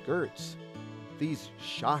divided skirts. These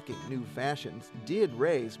shocking new fashions did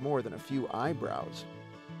raise more than a few eyebrows.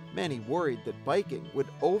 Many worried that biking would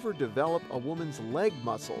overdevelop a woman's leg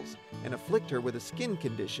muscles and afflict her with a skin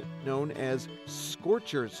condition known as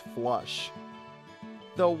scorcher's flush.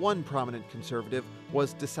 Though one prominent conservative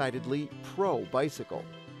was decidedly pro-bicycle.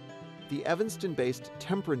 The Evanston-based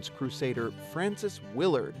temperance crusader Frances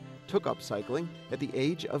Willard took up cycling at the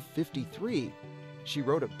age of 53. She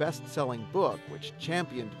wrote a best-selling book which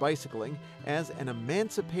championed bicycling as an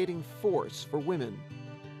emancipating force for women.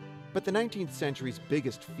 But the 19th century's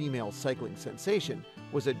biggest female cycling sensation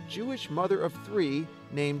was a Jewish mother of 3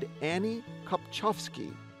 named Annie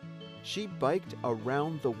Kopchowski. She biked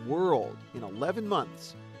around the world in 11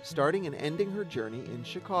 months, starting and ending her journey in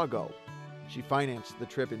Chicago. She financed the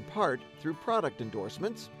trip in part through product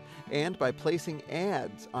endorsements and by placing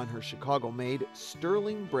ads on her Chicago-made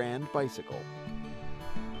Sterling brand bicycle.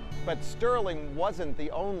 But Sterling wasn't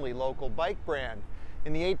the only local bike brand.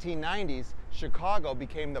 In the 1890s, Chicago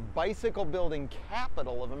became the bicycle-building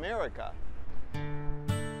capital of America.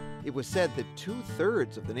 It was said that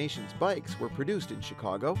 2/3 of the nation's bikes were produced in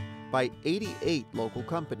Chicago by 88 local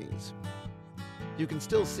companies. You can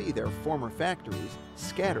still see their former factories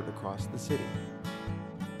scattered across the city.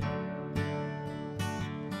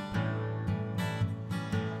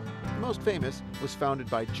 The most famous was founded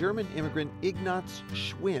by German immigrant Ignaz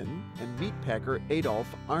Schwinn and meatpacker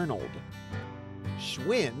Adolf Arnold.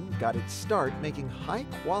 Schwinn got its start making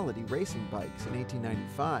high-quality racing bikes in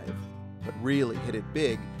 1895, but really hit it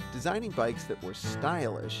big, designing bikes that were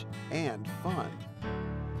stylish and fun.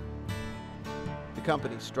 The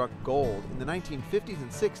company struck gold in the 1950s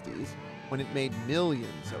and 60s when it made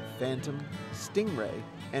millions of Phantom, Stingray,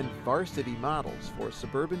 and Varsity models for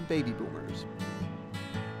suburban baby boomers.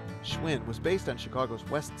 Schwinn was based on Chicago's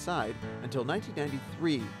west side until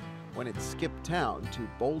 1993, when it skipped town to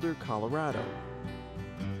Boulder, Colorado.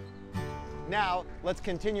 Now, let's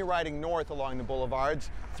continue riding north along the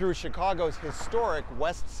boulevards through Chicago's historic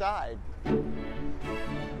West Side.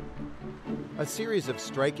 A series of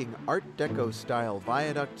striking Art Deco-style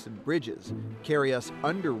viaducts and bridges carry us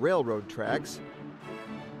under railroad tracks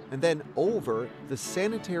and then over the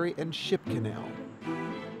sanitary and ship canal.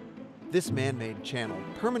 This man-made channel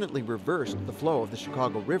permanently reversed the flow of the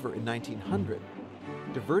Chicago River in 1900,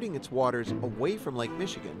 diverting its waters away from Lake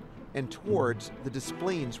Michigan and towards the Des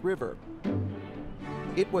Plaines River.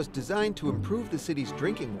 It was designed to improve the city's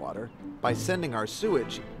drinking water by sending our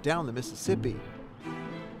sewage down the Mississippi.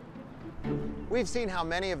 We've seen how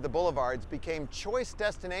many of the boulevards became choice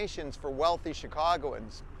destinations for wealthy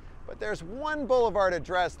Chicagoans. But there's one boulevard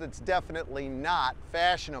address that's definitely not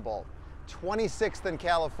fashionable. 26th and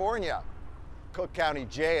California, Cook County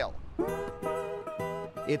Jail.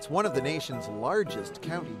 It's one of the nation's largest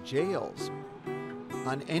county jails.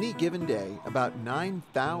 On any given day, about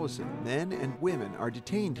 9,000 men and women are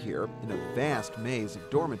detained here in a vast maze of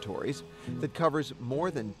dormitories that covers more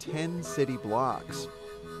than 10 city blocks.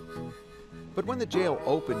 But when the jail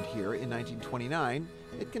opened here in 1929,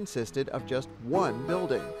 it consisted of just one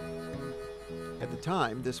building. At the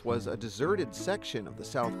time, this was a deserted section of the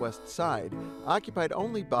southwest side, occupied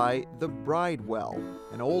only by the Bridewell,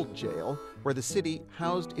 an old jail where the city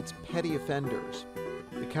housed its petty offenders.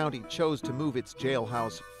 The county chose to move its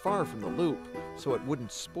jailhouse far from the Loop so it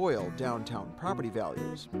wouldn't spoil downtown property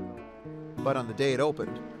values. But on the day it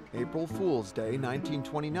opened, April Fool's Day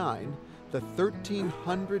 1929, the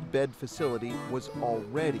 1,300-bed facility was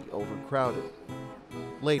already overcrowded.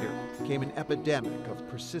 Later came an epidemic of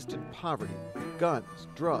persistent poverty, guns,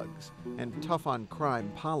 drugs, and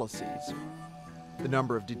tough-on-crime policies. The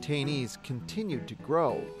number of detainees continued to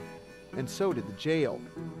grow, and so did the jail.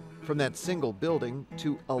 From that single building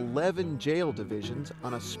to 11 jail divisions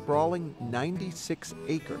on a sprawling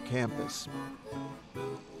 96-acre campus.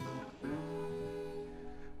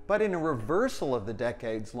 But in a reversal of the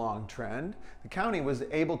decades-long trend, the county was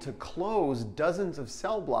able to close dozens of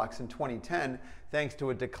cell blocks in 2010 thanks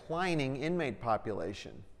to a declining inmate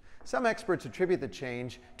population. Some experts attribute the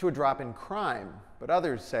change to a drop in crime, but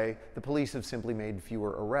others say the police have simply made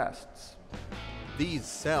fewer arrests. These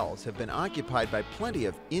cells have been occupied by plenty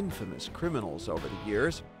of infamous criminals over the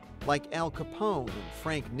years, like Al Capone and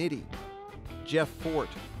Frank Nitti, Jeff Fort,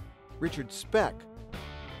 Richard Speck,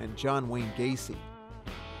 and John Wayne Gacy.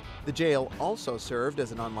 The jail also served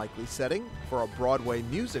as an unlikely setting for a Broadway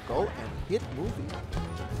musical and hit movie.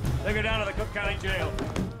 Take her down to the Cook County Jail.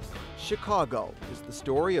 Chicago is the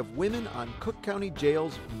story of women on Cook County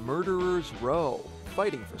Jail's Murderers' Row,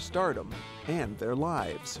 fighting for stardom and their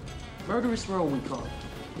lives. Murderers' Row, we call it.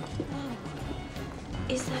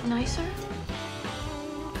 Is that nicer?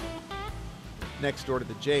 Next door to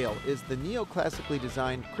the jail is the neoclassically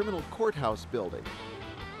designed criminal courthouse building.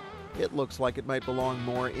 It looks like it might belong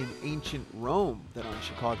more in ancient Rome than on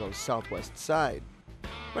Chicago's southwest side.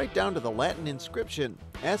 Right down to the Latin inscription,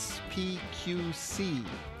 SPQC.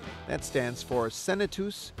 That stands for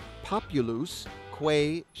Senatus Populus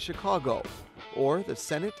Quae Chicago, or the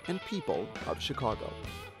Senate and People of Chicago.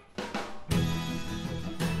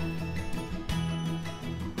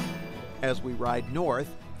 As we ride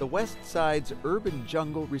north, the west side's urban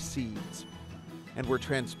jungle recedes, and we're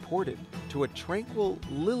transported to a tranquil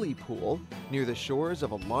lily pool near the shores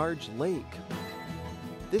of a large lake.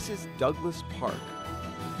 This is Douglas Park.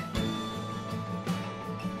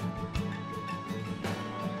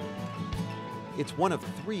 It's one of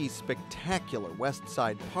 3 spectacular West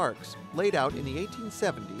Side parks laid out in the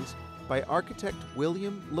 1870s by architect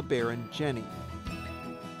William LeBaron Jenney.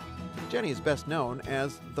 Jenney is best known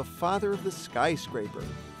as the father of the skyscraper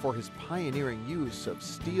for his pioneering use of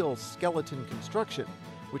steel skeleton construction,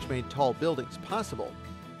 which made tall buildings possible.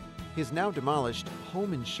 His now demolished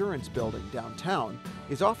home insurance building downtown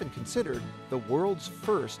is often considered the world's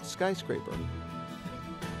first skyscraper.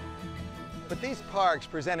 But these parks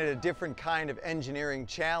presented a different kind of engineering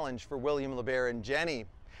challenge for William LeBaron Jenney.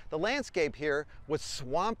 The landscape here was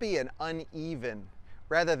swampy and uneven.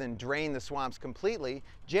 Rather than drain the swamps completely,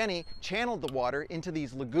 Jenney channeled the water into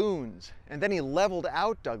these lagoons, and then he leveled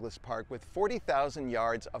out Douglas Park with 40,000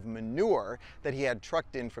 yards of manure that he had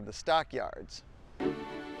trucked in from the stockyards.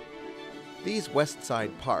 These West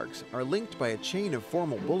Side parks are linked by a chain of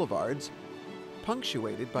formal boulevards,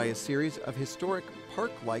 punctuated by a series of historic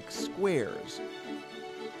park-like squares,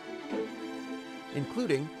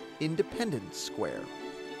 including Independence Square.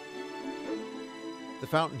 The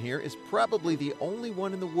fountain here is probably the only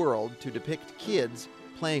one in the world to depict kids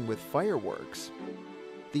playing with fireworks.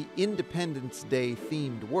 The Independence Day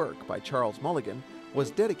themed work by Charles Mulligan was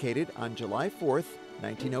dedicated on July 4th,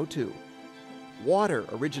 1902. Water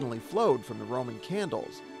originally flowed from the Roman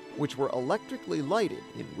candles, which were electrically lighted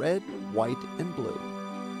in red, white, and blue.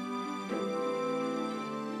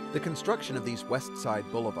 The construction of these West Side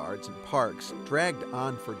boulevards and parks dragged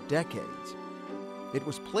on for decades. It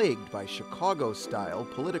was plagued by Chicago-style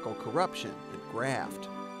political corruption and graft.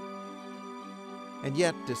 And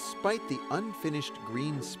yet, despite the unfinished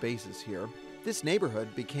green spaces here, this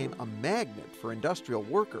neighborhood became a magnet for industrial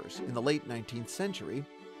workers in the late 19th century,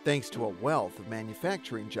 thanks to a wealth of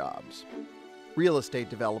manufacturing jobs. Real estate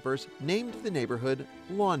developers named the neighborhood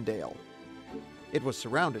Lawndale. It was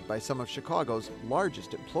surrounded by some of Chicago's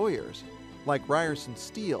largest employers, like Ryerson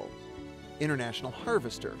Steel, International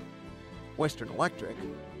Harvester, Western Electric,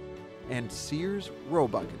 and Sears,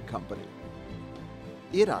 Roebuck & Company.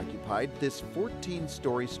 It occupied this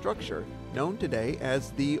 14-story structure known today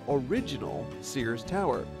as the original Sears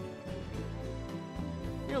Tower.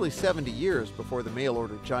 Nearly 70 years before the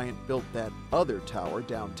mail-order giant built that other tower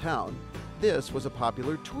downtown, this was a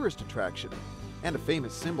popular tourist attraction and a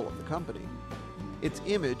famous symbol of the company. Its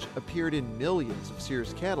image appeared in millions of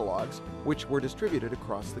Sears catalogs, which were distributed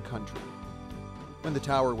across the country. When the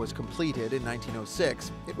tower was completed in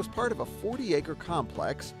 1906, it was part of a 40-acre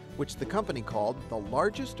complex, which the company called the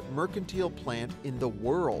largest mercantile plant in the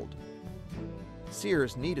world.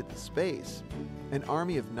 Sears needed the space. An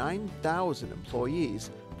army of 9,000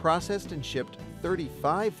 employees processed and shipped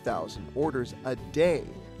 35,000 orders a day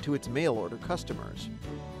to its mail-order customers.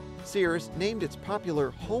 Sears named its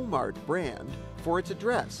popular Homart brand for its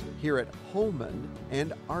address here at Holman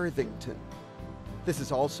and Arthington. This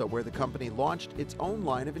is also where the company launched its own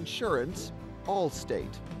line of insurance,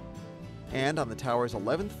 Allstate. And on the tower's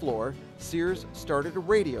 11th floor, Sears started a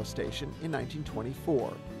radio station in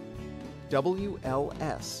 1924.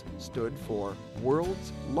 WLS stood for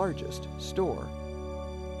World's Largest Store.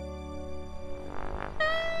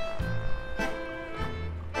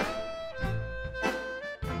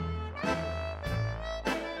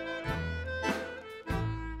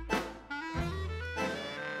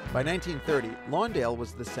 By 1930, Lawndale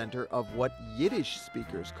was the center of what Yiddish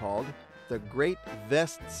speakers called the Great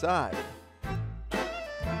West Side.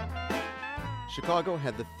 Chicago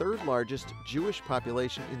had the third largest Jewish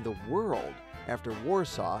population in the world after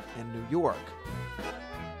Warsaw and New York,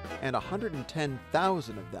 and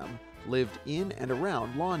 110,000 of them lived in and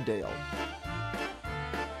around Lawndale.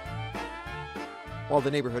 While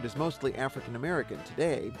the neighborhood is mostly African American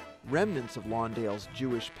today, remnants of Lawndale's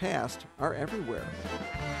Jewish past are everywhere.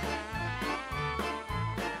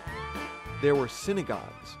 There were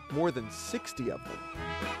synagogues, more than 60 of them.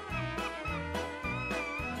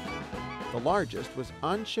 The largest was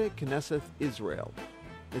Anshe Knesset Israel.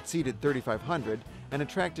 It seated 3,500 and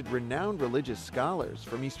attracted renowned religious scholars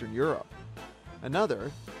from Eastern Europe. Another,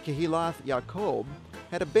 Kehilath Yaakov,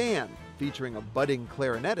 had a band featuring a budding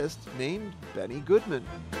clarinetist named Benny Goodman.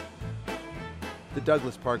 The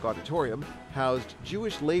Douglas Park Auditorium housed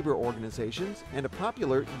Jewish labor organizations and a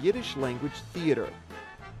popular Yiddish-language theater.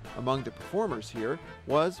 Among the performers here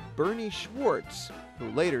was Bernie Schwartz,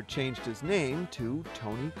 who later changed his name to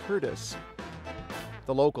Tony Curtis.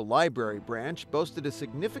 The local library branch boasted a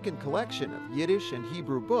significant collection of Yiddish and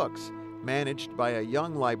Hebrew books, managed by a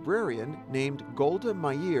young librarian named Golda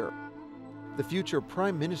Meir. The future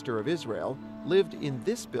Prime Minister of Israel lived in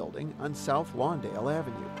this building on South Lawndale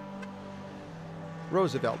Avenue.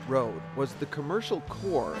 Roosevelt Road was the commercial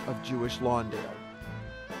core of Jewish Lawndale.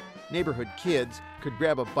 Neighborhood kids could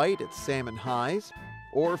grab a bite at Salmon High's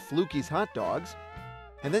or Fluky's Hot Dogs,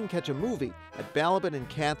 and then catch a movie at Balaban and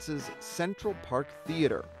Katz's Central Park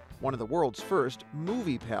Theater, one of the world's first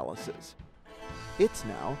movie palaces. It's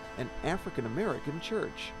now an African-American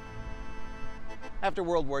church. After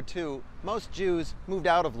World War II, most Jews moved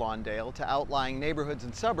out of Lawndale to outlying neighborhoods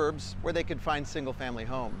and suburbs where they could find single-family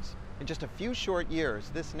homes. In just a few short years,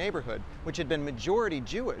 this neighborhood, which had been majority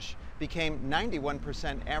Jewish, became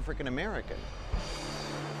 91% African American.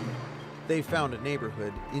 They found a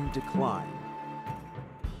neighborhood in decline.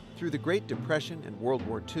 Through the Great Depression and World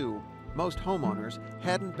War II, most homeowners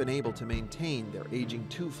hadn't been able to maintain their aging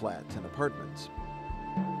two-flats and apartments.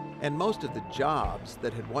 And most of the jobs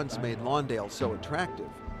that had once made Lawndale so attractive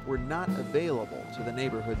were not available to the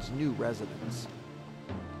neighborhood's new residents.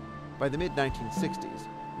 By the mid-1960s,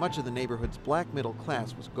 much of the neighborhood's black middle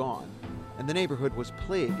class was gone, and the neighborhood was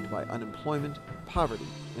plagued by unemployment, poverty,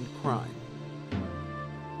 and crime.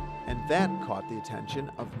 And that caught the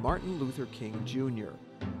attention of Martin Luther King Jr.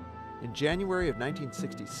 In January of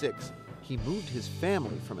 1966, he moved his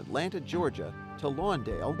family from Atlanta, Georgia, to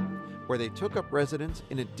Lawndale, where they took up residence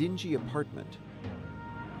in a dingy apartment.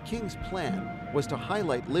 King's plan was to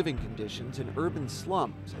highlight living conditions in urban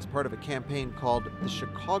slums as part of a campaign called the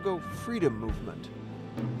Chicago Freedom Movement.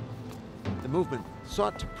 The movement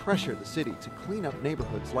sought to pressure the city to clean up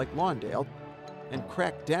neighborhoods like Lawndale and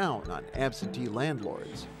crack down on absentee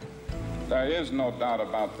landlords. There is no doubt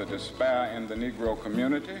about the despair in the Negro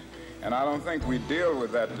community, and I don't think we deal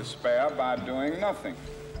with that despair by doing nothing.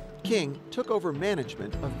 King took over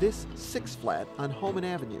management of this six-flat on Holman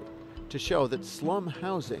Avenue to show that slum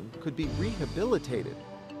housing could be rehabilitated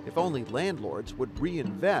if only landlords would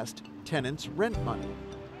reinvest tenants' rent money.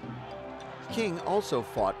 King also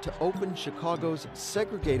fought to open Chicago's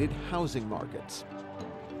segregated housing markets.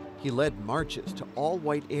 He led marches to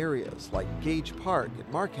all-white areas like Gage Park and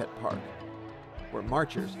Marquette Park, where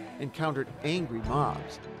marchers encountered angry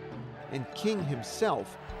mobs, and King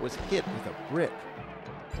himself was hit with a brick.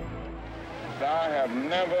 I have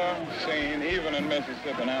never seen, even in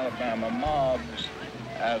Mississippi and Alabama, mobs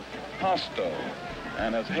as hostile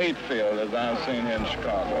and as hate-filled as I've seen here in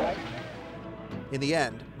Chicago. In the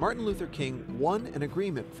end, Martin Luther King won an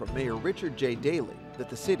agreement from Mayor Richard J. Daley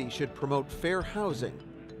that the city should promote fair housing,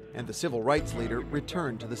 and the civil rights leader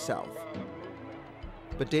returned to the South.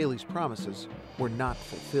 But Daley's promises were not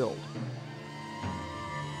fulfilled.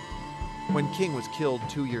 When King was killed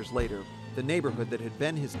 2 years later, the neighborhood that had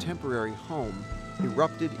been his temporary home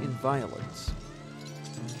erupted in violence.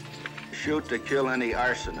 Shoot to kill any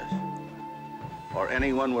arsonist or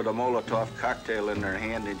anyone with a Molotov cocktail in their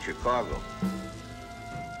hand in Chicago.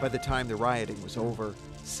 By the time the rioting was over,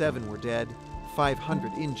 7 were dead,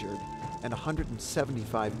 500 injured, and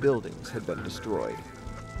 175 buildings had been destroyed.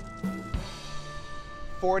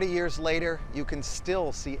 40 years later, you can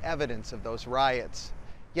still see evidence of those riots.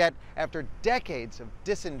 Yet, after decades of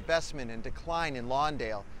disinvestment and decline in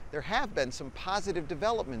Lawndale, there have been some positive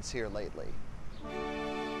developments here lately.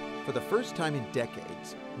 For the first time in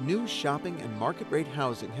decades, new shopping and market-rate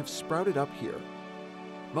housing have sprouted up here,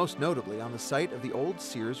 most notably on the site of the old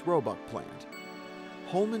Sears Roebuck plant.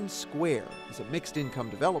 Holman Square is a mixed-income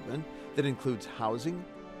development that includes housing,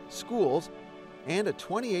 schools, and a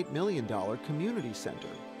 $28 million community center.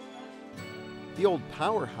 The old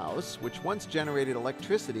powerhouse, which once generated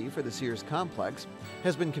electricity for the Sears complex,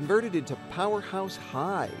 has been converted into Powerhouse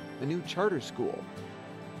High, a new charter school.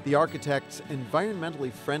 The architect's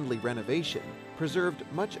environmentally friendly renovation preserved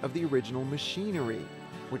much of the original machinery,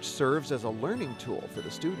 which serves as a learning tool for the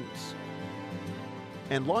students.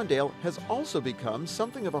 And Lawndale has also become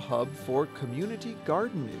something of a hub for community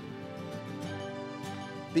gardening.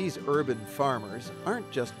 These urban farmers aren't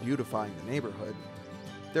just beautifying the neighborhood.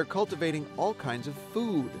 They're cultivating all kinds of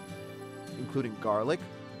food, including garlic,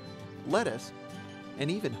 lettuce, and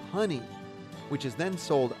even honey, which is then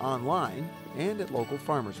sold online and at local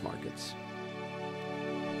farmers markets.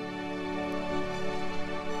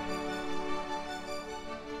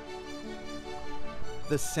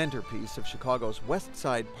 The centerpiece of Chicago's West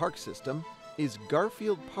Side park system is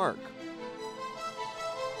Garfield Park.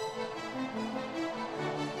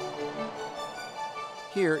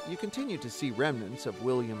 Here, you continue to see remnants of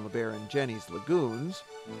William LeBaire and Jenny's lagoons.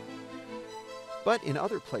 But in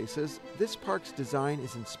other places, this park's design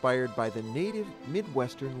is inspired by the native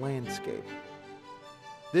Midwestern landscape.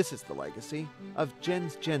 This is the legacy of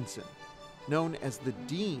Jens Jensen, known as the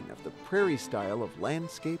dean of the prairie style of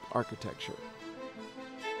landscape architecture.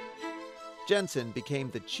 Jensen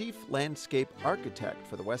became the chief landscape architect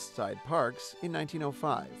for the West Side Parks in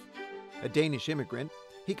 1905. A Danish immigrant,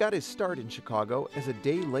 he got his start in Chicago as a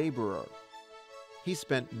day laborer. He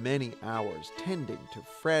spent many hours tending to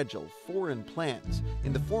fragile foreign plants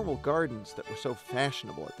in the formal gardens that were so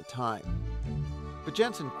fashionable at the time. But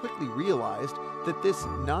Jensen quickly realized that this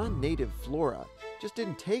non-native flora just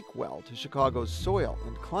didn't take well to Chicago's soil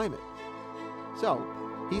and climate. So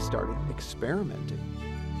he started experimenting.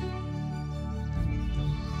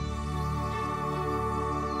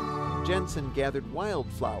 Jensen gathered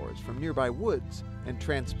wildflowers from nearby woods and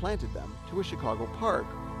transplanted them to a Chicago park.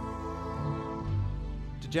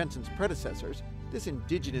 To Jensen's predecessors, this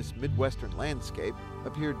indigenous Midwestern landscape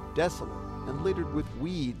appeared desolate and littered with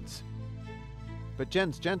weeds. But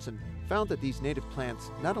Jens Jensen found that these native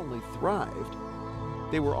plants not only thrived,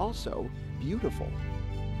 they were also beautiful.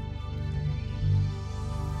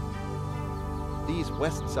 These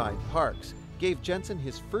West Side parks gave Jensen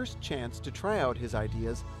his first chance to try out his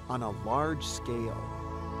ideas on a large scale.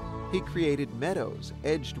 He created meadows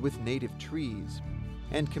edged with native trees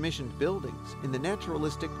and commissioned buildings in the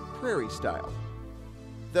naturalistic prairie style.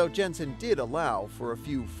 Though Jensen did allow for a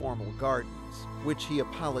few formal gardens, which he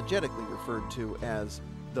apologetically referred to as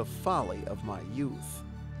the folly of my youth.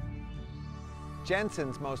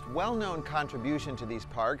 Jensen's most well-known contribution to these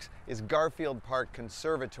parks is Garfield Park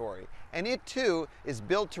Conservatory, and it too is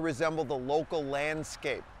built to resemble the local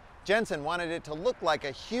landscape. Jensen wanted it to look like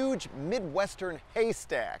a huge Midwestern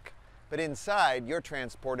haystack, but inside you're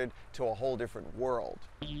transported to a whole different world.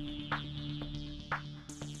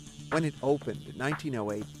 When it opened in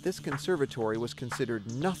 1908, this conservatory was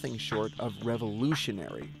considered nothing short of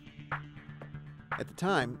revolutionary. At the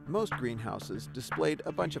time, most greenhouses displayed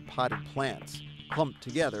a bunch of potted plants, clumped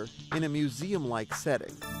together in a museum-like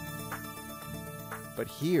setting. But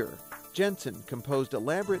here, Jensen composed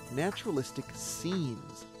elaborate naturalistic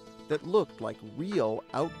scenes that looked like real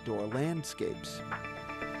outdoor landscapes.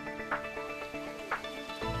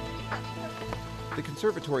 The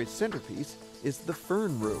conservatory's centerpiece is the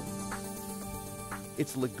fern room.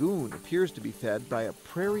 Its lagoon appears to be fed by a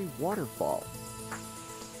prairie waterfall.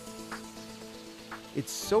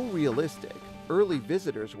 It's so realistic, early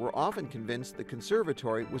visitors were often convinced the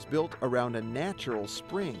conservatory was built around a natural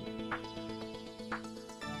spring.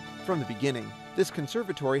 From the beginning, this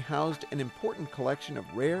conservatory housed an important collection of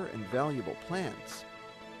rare and valuable plants.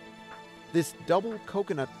 This double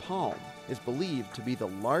coconut palm is believed to be the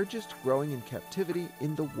largest growing in captivity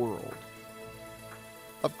in the world.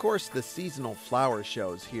 Of course, the seasonal flower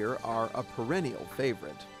shows here are a perennial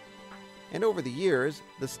favorite. And over the years,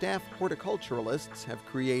 the staff horticulturalists have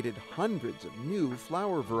created hundreds of new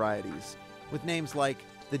flower varieties with names like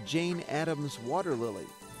the Jane Addams water lily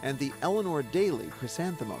and the Eleanor Daly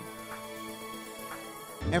chrysanthemum.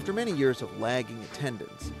 After many years of lagging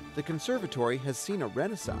attendance, the conservatory has seen a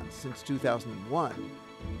renaissance since 2001.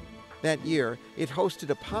 That year, it hosted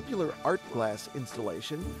a popular art glass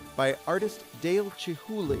installation by artist Dale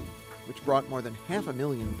Chihuly, which brought more than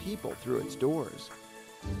 500,000 people through its doors.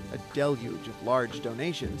 A deluge of large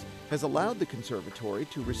donations has allowed the conservatory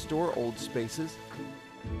to restore old spaces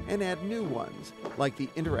and add new ones, like the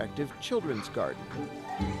interactive children's garden.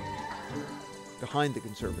 Behind the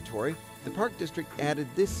conservatory, the Park District added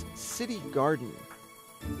this city garden,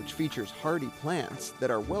 which features hardy plants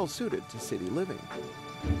that are well suited to city living.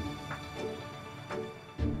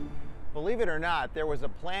 Believe it or not, there was a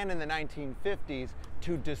plan in the 1950s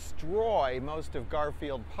to destroy most of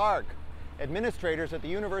Garfield Park. Administrators at the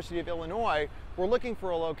University of Illinois were looking for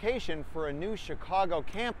a location for a new Chicago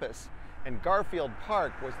campus, and Garfield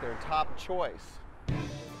Park was their top choice.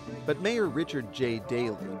 But Mayor Richard J.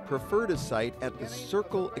 Daley preferred a site at the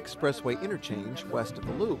Circle Expressway interchange west of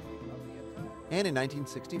the Loop. And in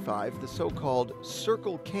 1965, the so-called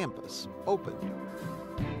Circle Campus opened.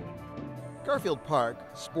 Garfield Park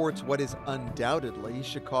sports what is undoubtedly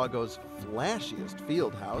Chicago's flashiest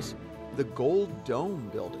field house, the Gold Dome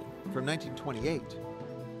building from 1928.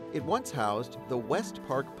 It once housed the West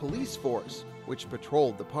Park Police Force, which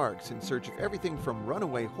patrolled the parks in search of everything from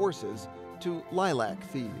runaway horses to lilac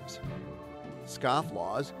thieves.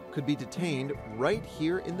 Scofflaws could be detained right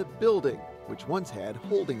here in the building, which once had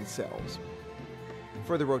holding cells.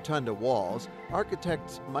 For the rotunda walls,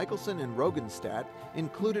 architects Michelson and Rogenstadt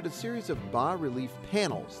included a series of bas-relief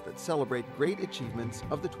panels that celebrate great achievements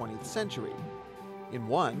of the 20th century. In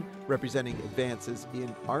one, representing advances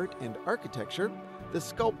in art and architecture, the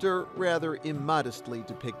sculptor rather immodestly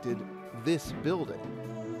depicted this building.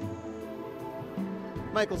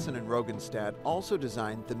 Michelson and Rogenstadt also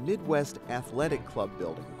designed the Midwest Athletic Club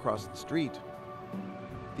building across the street.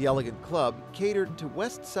 The elegant club catered to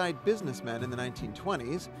West Side businessmen in the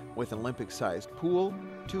 1920s with an Olympic-sized pool,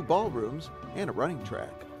 2 ballrooms, and a running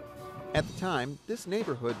track. At the time, this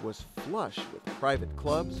neighborhood was flush with private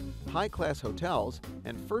clubs, high-class hotels,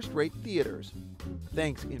 and first-rate theaters,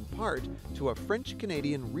 thanks in part to a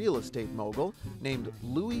French-Canadian real estate mogul named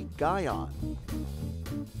Louis Guyon.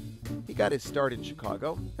 He got his start in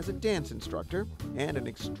Chicago as a dance instructor, and an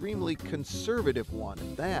extremely conservative one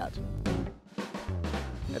at that.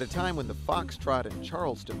 At a time when the foxtrot and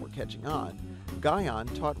Charleston were catching on, Guyon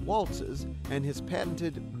taught waltzes and his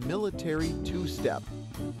patented military two-step.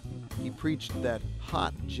 He preached that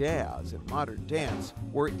hot jazz and modern dance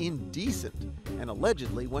were indecent and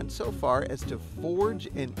allegedly went so far as to forge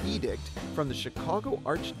an edict from the Chicago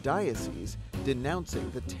Archdiocese denouncing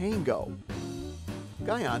the tango.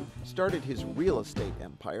 Guyon started his real estate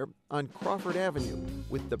empire on Crawford Avenue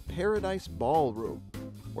with the Paradise Ballroom,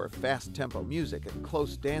 where fast-tempo music and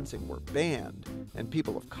close dancing were banned and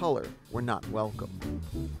people of color were not welcome.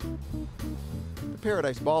 The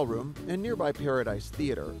Paradise Ballroom and nearby Paradise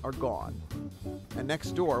Theater are gone, and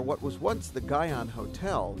next door, what was once the Guyon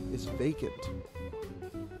Hotel is vacant.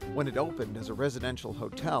 When it opened as a residential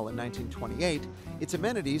hotel in 1928, its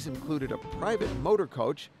amenities included a private motor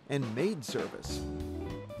coach and maid service.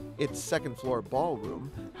 Its second-floor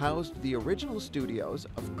ballroom housed the original studios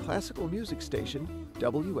of classical music station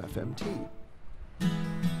WFMT.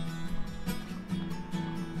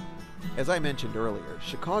 As I mentioned earlier,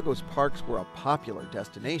 Chicago's parks were a popular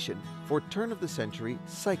destination for turn-of-the-century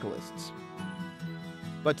cyclists.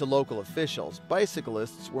 But to local officials,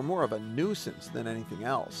 bicyclists were more of a nuisance than anything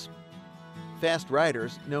else. Fast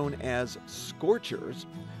riders, known as scorchers,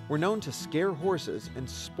 were known to scare horses and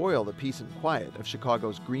spoil the peace and quiet of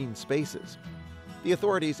Chicago's green spaces. The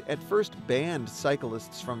authorities at first banned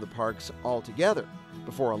cyclists from the parks altogether,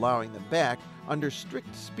 before allowing them back under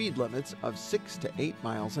strict speed limits of 6 to 8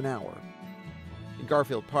 miles an hour. In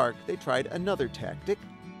Garfield Park, they tried another tactic.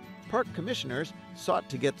 Park commissioners sought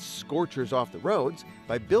to get scorchers off the roads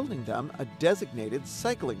by building them a designated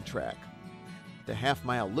cycling track. The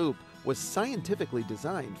half-mile loop was scientifically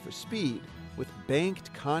designed for speed, with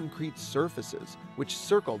banked concrete surfaces which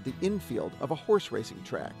circled the infield of a horse racing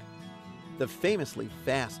track. The famously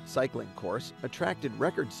fast cycling course attracted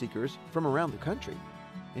record seekers from around the country,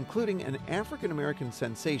 including an African-American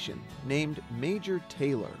sensation named Major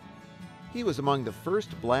Taylor. He was among the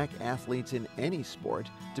first black athletes in any sport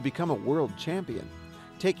to become a world champion,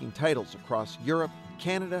 taking titles across Europe,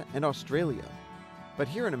 Canada, and Australia. But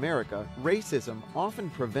here in America, racism often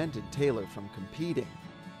prevented Taylor from competing.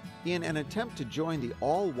 In an attempt to join the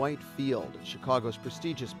all-white field at Chicago's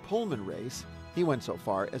prestigious Pullman race, he went so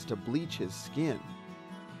far as to bleach his skin.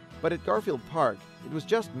 But at Garfield Park, it was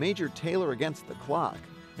just Major Taylor against the clock,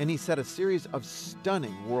 and he set a series of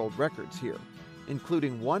stunning world records here,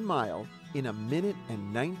 including 1 mile in 1 minute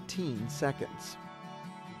and 19 seconds.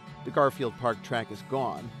 The Garfield Park track is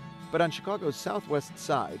gone, but on Chicago's southwest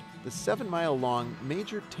side, the 7-mile-long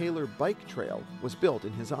Major Taylor Bike Trail was built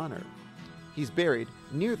in his honor. He's buried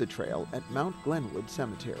near the trail at Mount Glenwood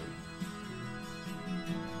Cemetery.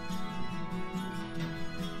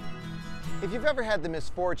 If you've ever had the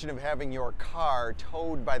misfortune of having your car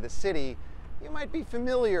towed by the city, you might be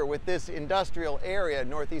familiar with this industrial area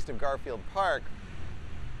northeast of Garfield Park.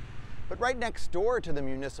 But right next door to the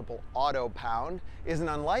municipal auto pound is an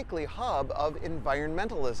unlikely hub of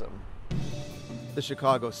environmentalism. The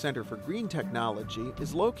Chicago Center for Green Technology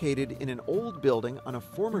is located in an old building on a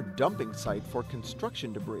former dumping site for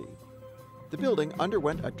construction debris. The building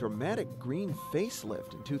underwent a dramatic green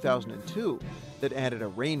facelift in 2002 that added a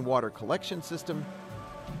rainwater collection system,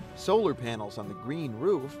 solar panels on the green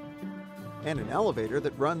roof, and an elevator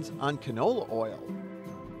that runs on canola oil.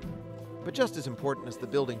 But just as important as the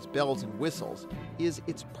building's bells and whistles is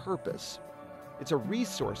its purpose. It's a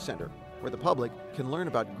resource center where the public can learn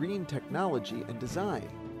about green technology and design,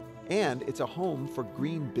 and it's a home for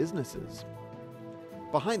green businesses.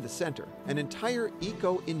 Behind the center, an entire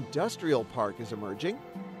eco-industrial park is emerging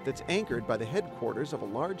that's anchored by the headquarters of a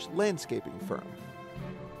large landscaping firm.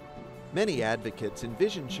 Many advocates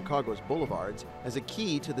envision Chicago's boulevards as a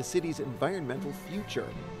key to the city's environmental future.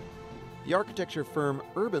 The architecture firm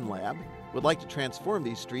Urban Lab would like to transform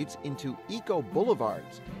these streets into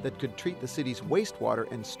eco-boulevards that could treat the city's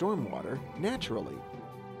wastewater and stormwater naturally.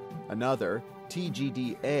 Another,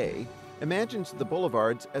 TGDA, imagines the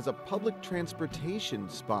boulevards as a public transportation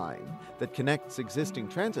spine that connects existing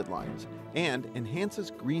transit lines and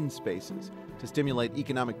enhances green spaces to stimulate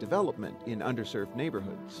economic development in underserved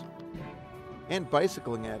neighborhoods. And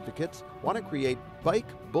bicycling advocates want to create bike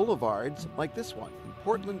boulevards like this one in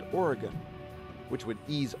Portland, Oregon, which would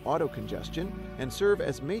ease auto congestion and serve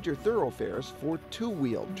as major thoroughfares for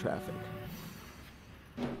two-wheeled traffic.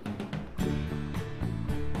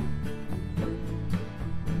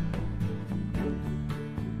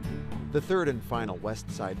 The third and final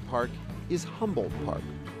West Side park is Humboldt Park.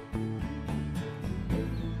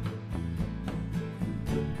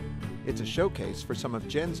 It's a showcase for some of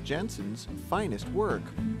Jens Jensen's finest work.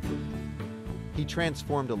 He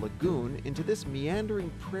transformed a lagoon into this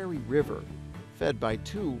meandering prairie river, fed by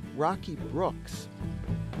 2 rocky brooks.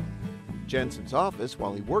 Jensen's office,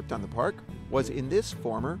 while he worked on the park, was in this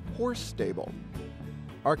former horse stable.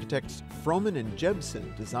 Architects Froman and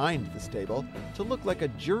Jebsen designed the stable to look like a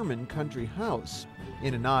German country house,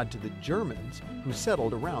 in a nod to the Germans who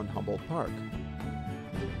settled around Humboldt Park.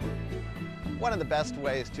 One of the best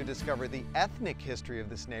ways to discover the ethnic history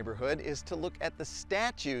of this neighborhood is to look at the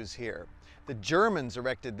statues here. The Germans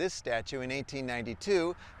erected this statue in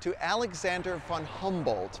 1892 to Alexander von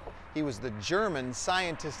Humboldt. He was the German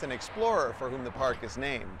scientist and explorer for whom the park is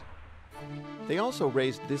named. They also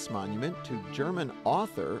raised this monument to German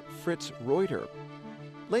author Fritz Reuter.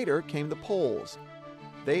 Later came the Poles.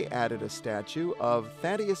 They added a statue of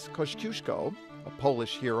Thaddeus Kościuszko, a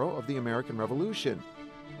Polish hero of the American Revolution.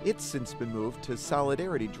 It's since been moved to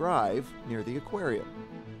Solidarity Drive near the aquarium.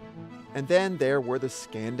 And then there were the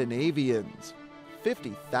Scandinavians.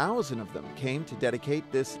 50,000 of them came to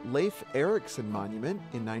dedicate this Leif Erikson monument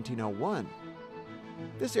in 1901.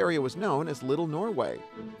 This area was known as Little Norway.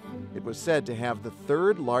 It was said to have the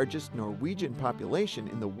third largest Norwegian population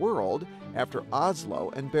in the world after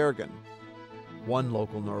Oslo and Bergen. One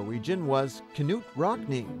local Norwegian was Knut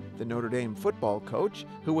Rockne, the Notre Dame football coach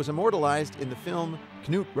who was immortalized in the film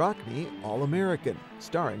Knut Rockne, All-American,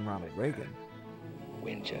 starring Ronald Reagan.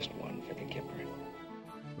 Win just one for the kipper.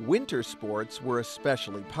 Winter sports were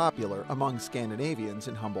especially popular among Scandinavians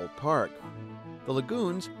in Humboldt Park. The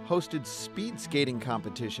lagoons hosted speed skating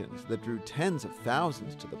competitions that drew tens of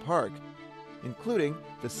thousands to the park, including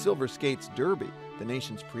the Silver Skates Derby, the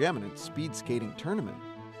nation's preeminent speed skating tournament.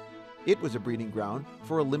 It was a breeding ground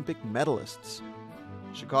for Olympic medalists.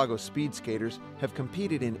 Chicago speed skaters have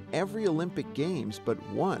competed in every Olympic Games but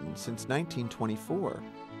one since 1924.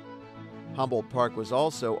 Humboldt Park was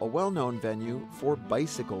also a well-known venue for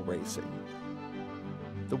bicycle racing.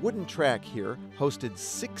 The wooden track here hosted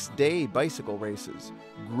 6-day bicycle races,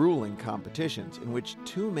 grueling competitions in which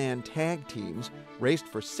two-man tag teams raced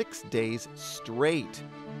for 6 days straight.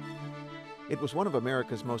 It was one of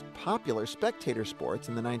America's most popular spectator sports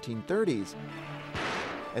in the 1930s,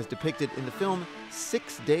 as depicted in the film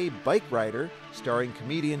 6-Day Bike Rider, starring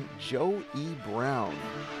comedian Joe E. Brown.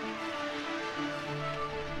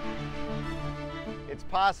 It's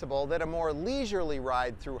possible that a more leisurely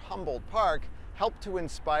ride through Humboldt Park helped to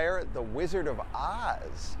inspire The Wizard of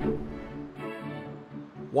Oz.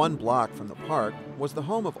 One block from the park was the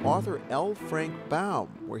home of author L. Frank Baum,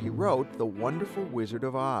 where he wrote The Wonderful Wizard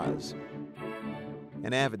of Oz.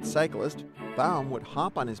 An avid cyclist, Baum would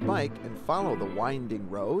hop on his bike and follow the winding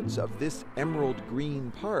roads of this emerald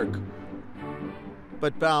green park.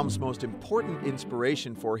 But Baum's most important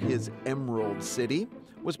inspiration for his Emerald City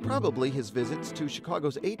was probably his visits to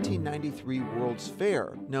Chicago's 1893 World's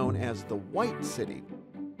Fair, known as the White City.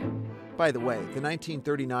 By the way, the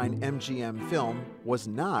 1939 MGM film was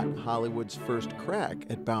not Hollywood's first crack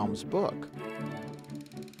at Baum's book.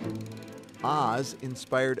 Oz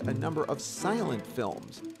inspired a number of silent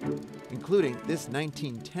films, including this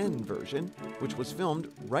 1910 version, which was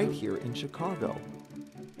filmed right here in Chicago.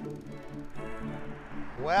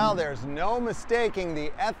 Well, there's no mistaking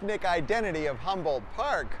the ethnic identity of Humboldt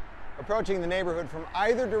Park. Approaching the neighborhood from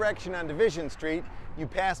either direction on Division Street, you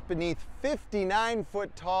pass beneath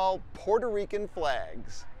 59-foot-tall Puerto Rican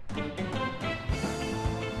flags.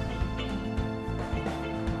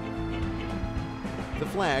 The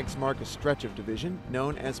flags mark a stretch of division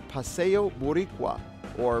known as Paseo Boricua,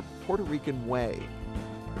 or Puerto Rican Way.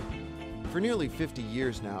 For nearly 50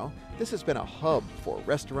 years now, this has been a hub for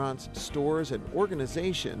restaurants, stores, and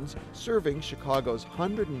organizations serving Chicago's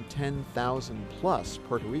 110,000-plus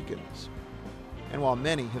Puerto Ricans. And while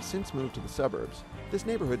many have since moved to the suburbs, this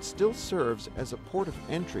neighborhood still serves as a port of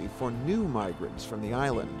entry for new migrants from the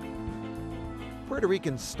island. Puerto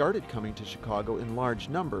Ricans started coming to Chicago in large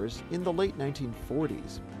numbers in the late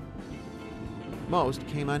 1940s. Most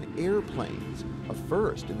came on airplanes, a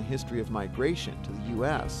first in the history of migration to the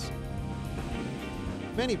U.S.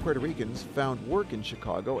 Many Puerto Ricans found work in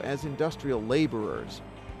Chicago as industrial laborers,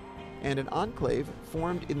 and an enclave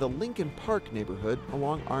formed in the Lincoln Park neighborhood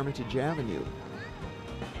along Armitage Avenue.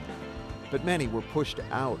 But many were pushed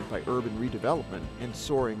out by urban redevelopment and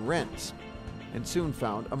soaring rents, and soon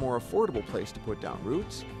found a more affordable place to put down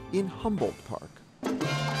roots in Humboldt Park.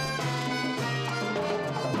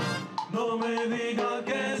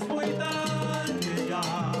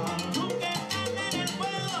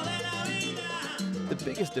 The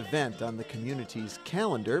biggest event on the community's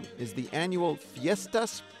calendar is the annual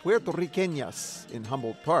Fiestas Puertorriqueñas in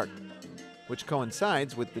Humboldt Park, which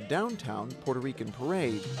coincides with the downtown Puerto Rican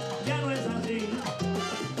parade.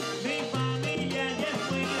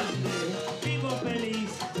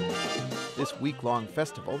 This week-long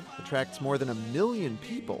festival attracts more than 1 million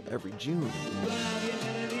people every June.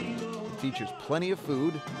 It features plenty of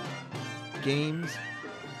food, games,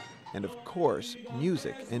 and of course,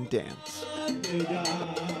 music and dance.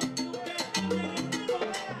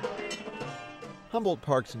 Humboldt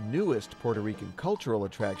Park's newest Puerto Rican cultural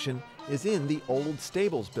attraction is in the Old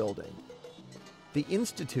Stables building. The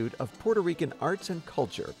Institute of Puerto Rican Arts and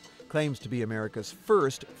Culture claims to be America's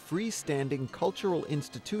first freestanding cultural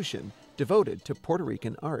institution devoted to Puerto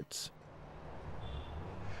Rican arts.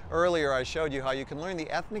 Earlier, I showed you how you can learn the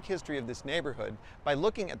ethnic history of this neighborhood by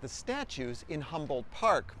looking at the statues in Humboldt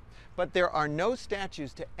Park. But there are no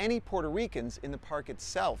statues to any Puerto Ricans in the park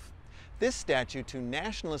itself. This statue to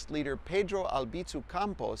nationalist leader Pedro Albizu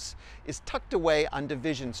Campos is tucked away on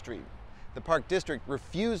Division Street. The Park District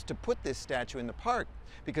refused to put this statue in the park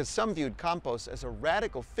because some viewed Campos as a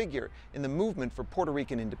radical figure in the movement for Puerto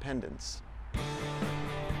Rican independence.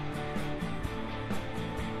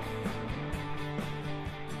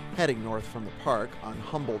 Heading north from the park on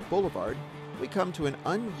Humboldt Boulevard, we come to an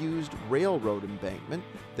unused railroad embankment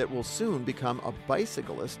that will soon become a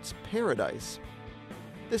bicyclist's paradise.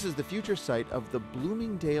 This is the future site of the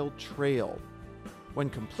Bloomingdale Trail. When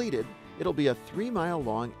completed, it'll be a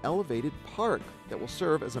 3-mile-long elevated park that will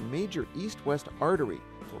serve as a major east-west artery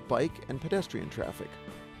for bike and pedestrian traffic.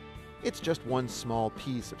 It's just one small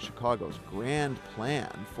piece of Chicago's grand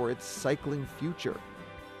plan for its cycling future.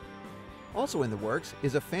 Also in the works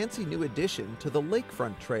is a fancy new addition to the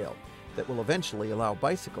Lakefront Trail that will eventually allow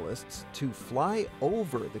bicyclists to fly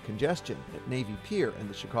over the congestion at Navy Pier and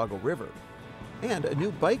the Chicago River. And a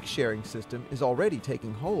new bike sharing system is already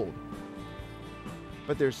taking hold.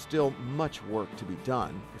 But there's still much work to be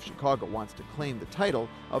done if Chicago wants to claim the title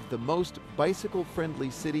of the most bicycle-friendly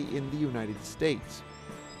city in the United States.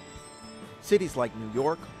 Cities like New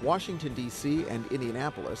York, Washington, D.C., and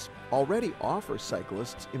Indianapolis already offer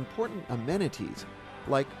cyclists important amenities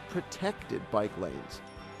like protected bike lanes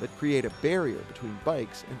that create a barrier between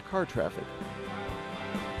bikes and car traffic.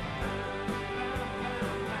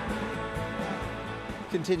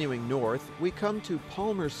 Continuing north, we come to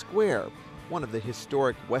Palmer Square, one of the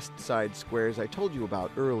historic West Side squares I told you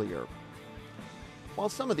about earlier. While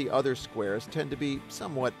some of the other squares tend to be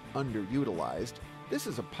somewhat underutilized, this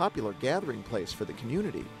is a popular gathering place for the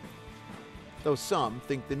community. Though some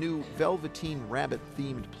think the new Velveteen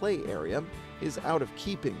Rabbit-themed play area is out of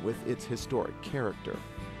keeping with its historic character.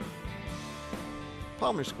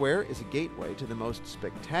 Palmer Square is a gateway to the most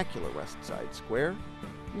spectacular West Side square,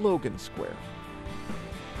 Logan Square.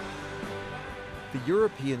 The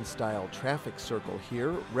European-style traffic circle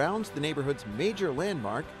here rounds the neighborhood's major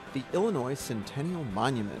landmark, the Illinois Centennial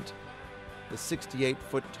Monument. The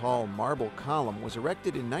 68-foot-tall marble column was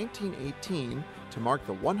erected in 1918 to mark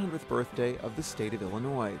the 100th birthday of the state of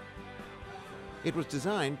Illinois. It was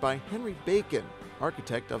designed by Henry Bacon,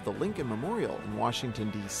 architect of the Lincoln Memorial in Washington,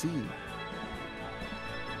 D.C.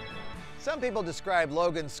 Some people describe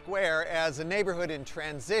Logan Square as a neighborhood in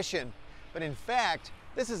transition, but in fact,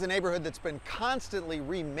 this is a neighborhood that's been constantly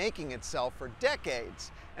remaking itself for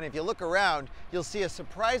decades. And if you look around, you'll see a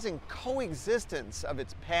surprising coexistence of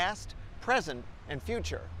its past, present, and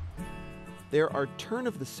future. There are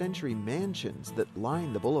turn-of-the-century mansions that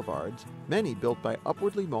line the boulevards, many built by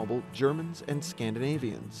upwardly mobile Germans and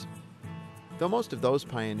Scandinavians. Though most of those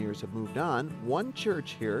pioneers have moved on, one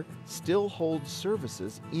church here still holds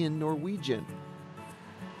services in Norwegian.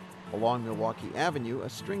 Along Milwaukee Avenue, a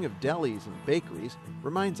string of delis and bakeries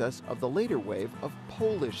reminds us of the later wave of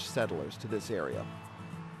Polish settlers to this area.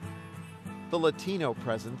 The Latino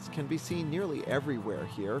presence can be seen nearly everywhere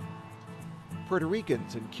here. Puerto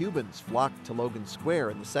Ricans and Cubans flocked to Logan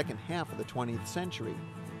Square in the second half of the 20th century,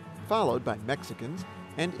 followed by Mexicans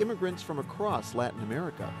and immigrants from across Latin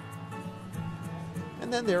America.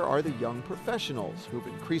 And then there are the young professionals who've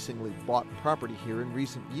increasingly bought property here in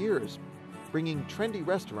recent years, bringing trendy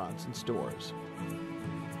restaurants and stores.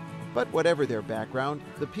 But whatever their background,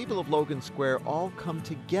 the people of Logan Square all come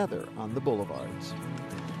together on the boulevards.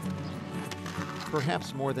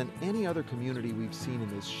 Perhaps more than any other community we've seen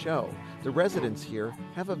in this show, the residents here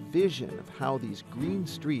have a vision of how these green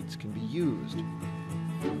streets can be used.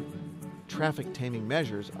 Traffic taming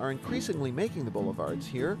measures are increasingly making the boulevards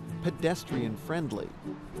here pedestrian-friendly.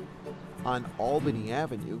 On Albany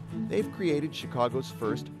Avenue, they've created Chicago's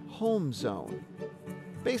first home zone.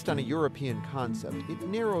 Based on a European concept, it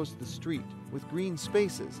narrows the street with green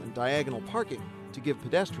spaces and diagonal parking to give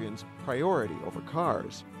pedestrians priority over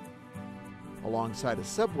cars. Alongside a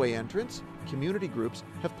subway entrance, community groups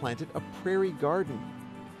have planted a prairie garden.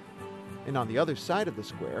 And on the other side of the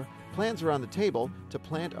square, plans are on the table to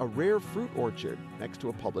plant a rare fruit orchard next to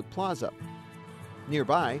a public plaza.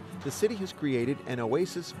 Nearby, the city has created an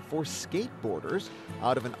oasis for skateboarders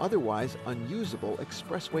out of an otherwise unusable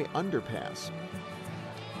expressway underpass.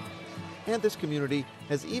 And this community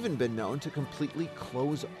has even been known to completely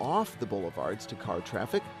close off the boulevards to car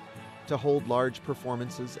traffic to hold large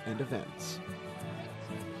performances and events.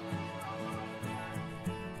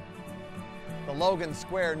 The Logan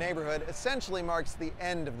Square neighborhood essentially marks the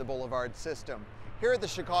end of the boulevard system. Here at the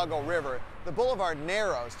Chicago River, the boulevard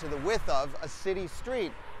narrows to the width of a city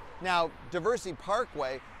street. Now, Diversey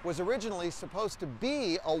Parkway was originally supposed to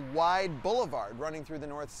be a wide boulevard running through the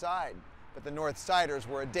north side, but the North Siders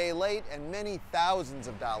were a day late and many thousands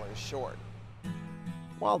of dollars short.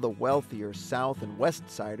 While the wealthier South and West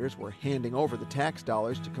Siders were handing over the tax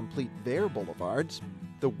dollars to complete their boulevards,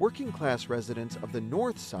 the working class residents of the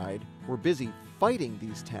North Side were busy fighting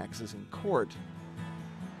these taxes in court.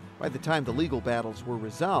 By the time the legal battles were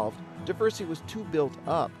resolved, Diversey was too built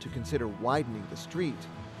up to consider widening the street.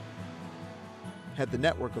 Had the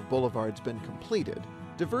network of boulevards been completed,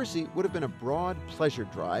 Diversey would have been a broad pleasure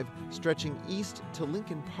drive stretching east to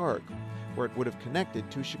Lincoln Park, where it would have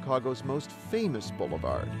connected to Chicago's most famous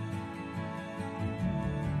boulevard.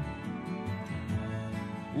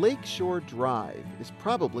 Lakeshore Drive is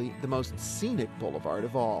probably the most scenic boulevard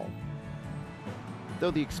of all, though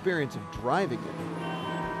the experience of driving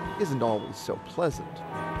it isn't always so pleasant.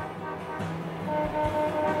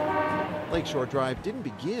 Lakeshore Drive didn't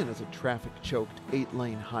begin as a traffic-choked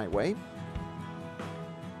 8-lane highway.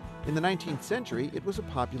 In the 19th century, it was a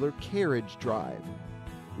popular carriage drive,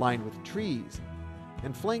 lined with trees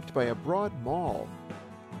and flanked by a broad mall,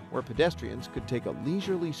 where pedestrians could take a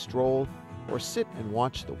leisurely stroll or sit and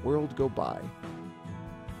watch the world go by.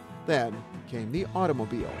 Then came the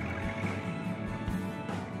automobile.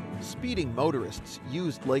 Speeding motorists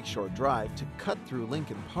used Lakeshore Drive to cut through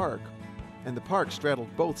Lincoln Park, and the park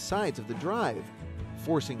straddled both sides of the drive,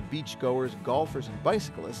 forcing beachgoers, golfers, and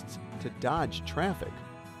bicyclists to dodge traffic.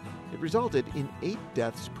 It resulted in 8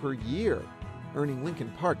 deaths per year, earning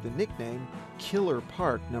Lincoln Park the nickname Killer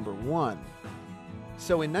Park Number 1.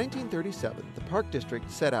 So in 1937, the Park District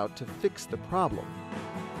set out to fix the problem.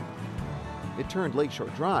 It turned Lakeshore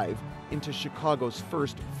Drive into Chicago's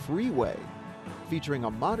first freeway, featuring a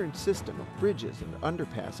modern system of bridges and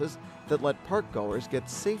underpasses that let parkgoers get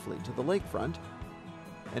safely to the lakefront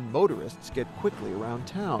and motorists get quickly around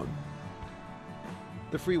town.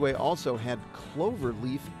 The freeway also had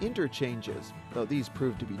cloverleaf interchanges, though these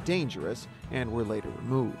proved to be dangerous and were later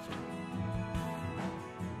removed.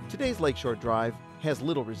 Today's Lakeshore Drive has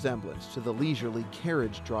little resemblance to the leisurely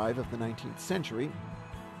carriage drive of the 19th century,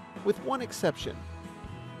 with one exception.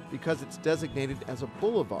 Because it's designated as a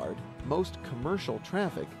boulevard, most commercial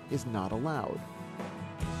traffic is not allowed.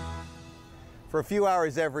 For a few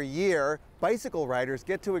hours every year, bicycle riders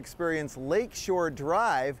get to experience Lakeshore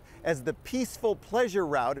Drive as the peaceful pleasure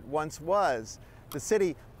route it once was. The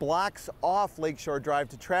city blocks off Lakeshore Drive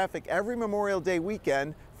to traffic every Memorial Day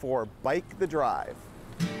weekend for Bike the Drive.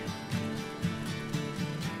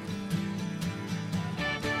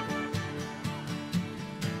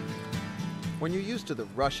 When you're used to the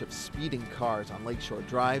rush of speeding cars on Lakeshore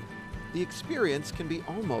Drive, the experience can be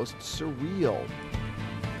almost surreal.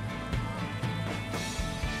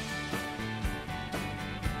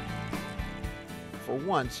 For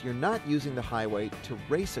once, you're not using the highway to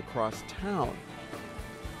race across town.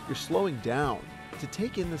 You're slowing down to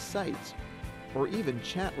take in the sights or even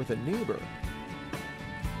chat with a neighbor.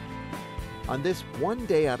 On this one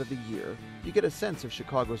day out of the year, you get a sense of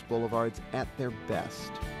Chicago's boulevards at their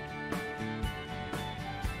best.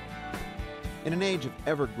 In an age of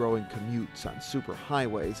ever-growing commutes on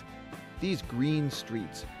superhighways, these green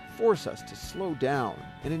streets force us to slow down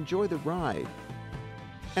and enjoy the ride.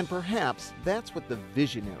 And perhaps that's what the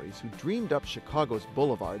visionaries who dreamed up Chicago's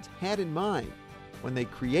boulevards had in mind when they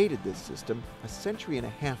created this system a century and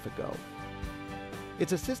a half ago.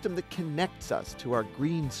 It's a system that connects us to our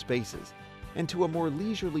green spaces and to a more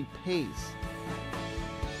leisurely pace,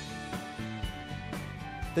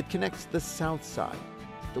 that connects the South Side,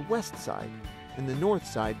 the West Side, and the North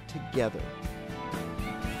Side together.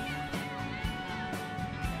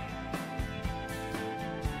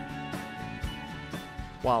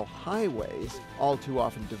 While highways all too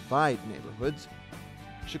often divide neighborhoods,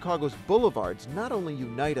 Chicago's boulevards not only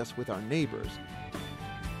unite us with our neighbors,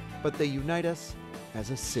 but they unite us as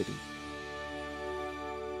a city.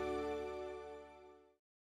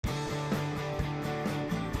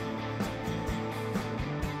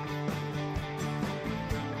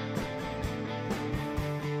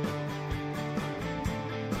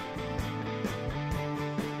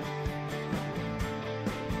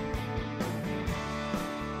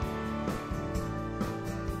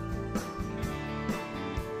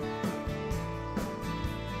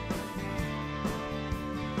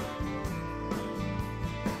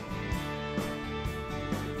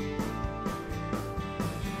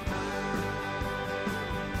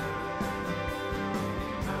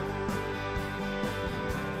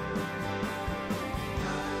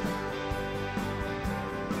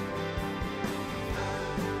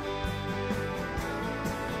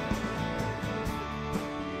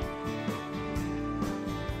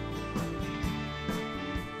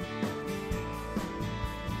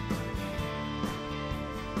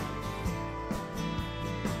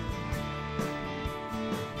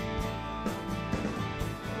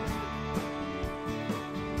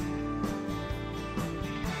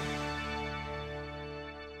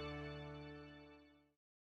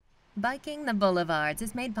 Biking the Boulevards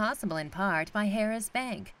is made possible in part by Harris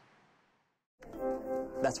Bank.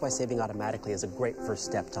 That's why saving automatically is a great first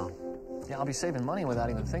step, Tom. Yeah, I'll be saving money without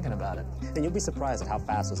even thinking about it. And you'll be surprised at how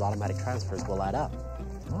fast those automatic transfers will add up.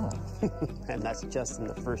 Oh. And that's just in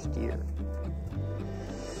the first year.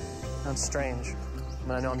 That's strange. I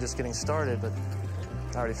mean, I know I'm just getting started, but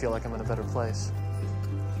I already feel like I'm in a better place.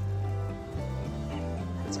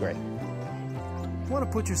 That's great. Want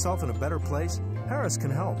to put yourself in a better place? Harris can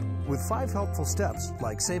help. With 5 helpful steps,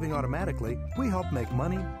 like saving automatically, we help make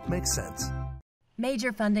money make sense.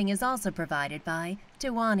 Major funding is also provided by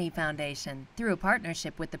Tuwani Foundation through a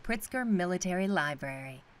partnership with the Pritzker Military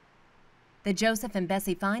Library, the Joseph and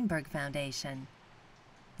Bessie Feinberg Foundation,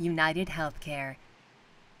 United Healthcare,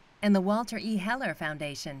 and the Walter E. Heller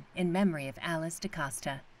Foundation in memory of Alice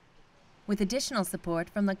DaCosta, with additional support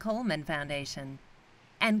from the Coleman Foundation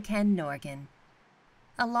and Ken Norgan,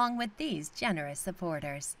 along with these generous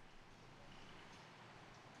supporters.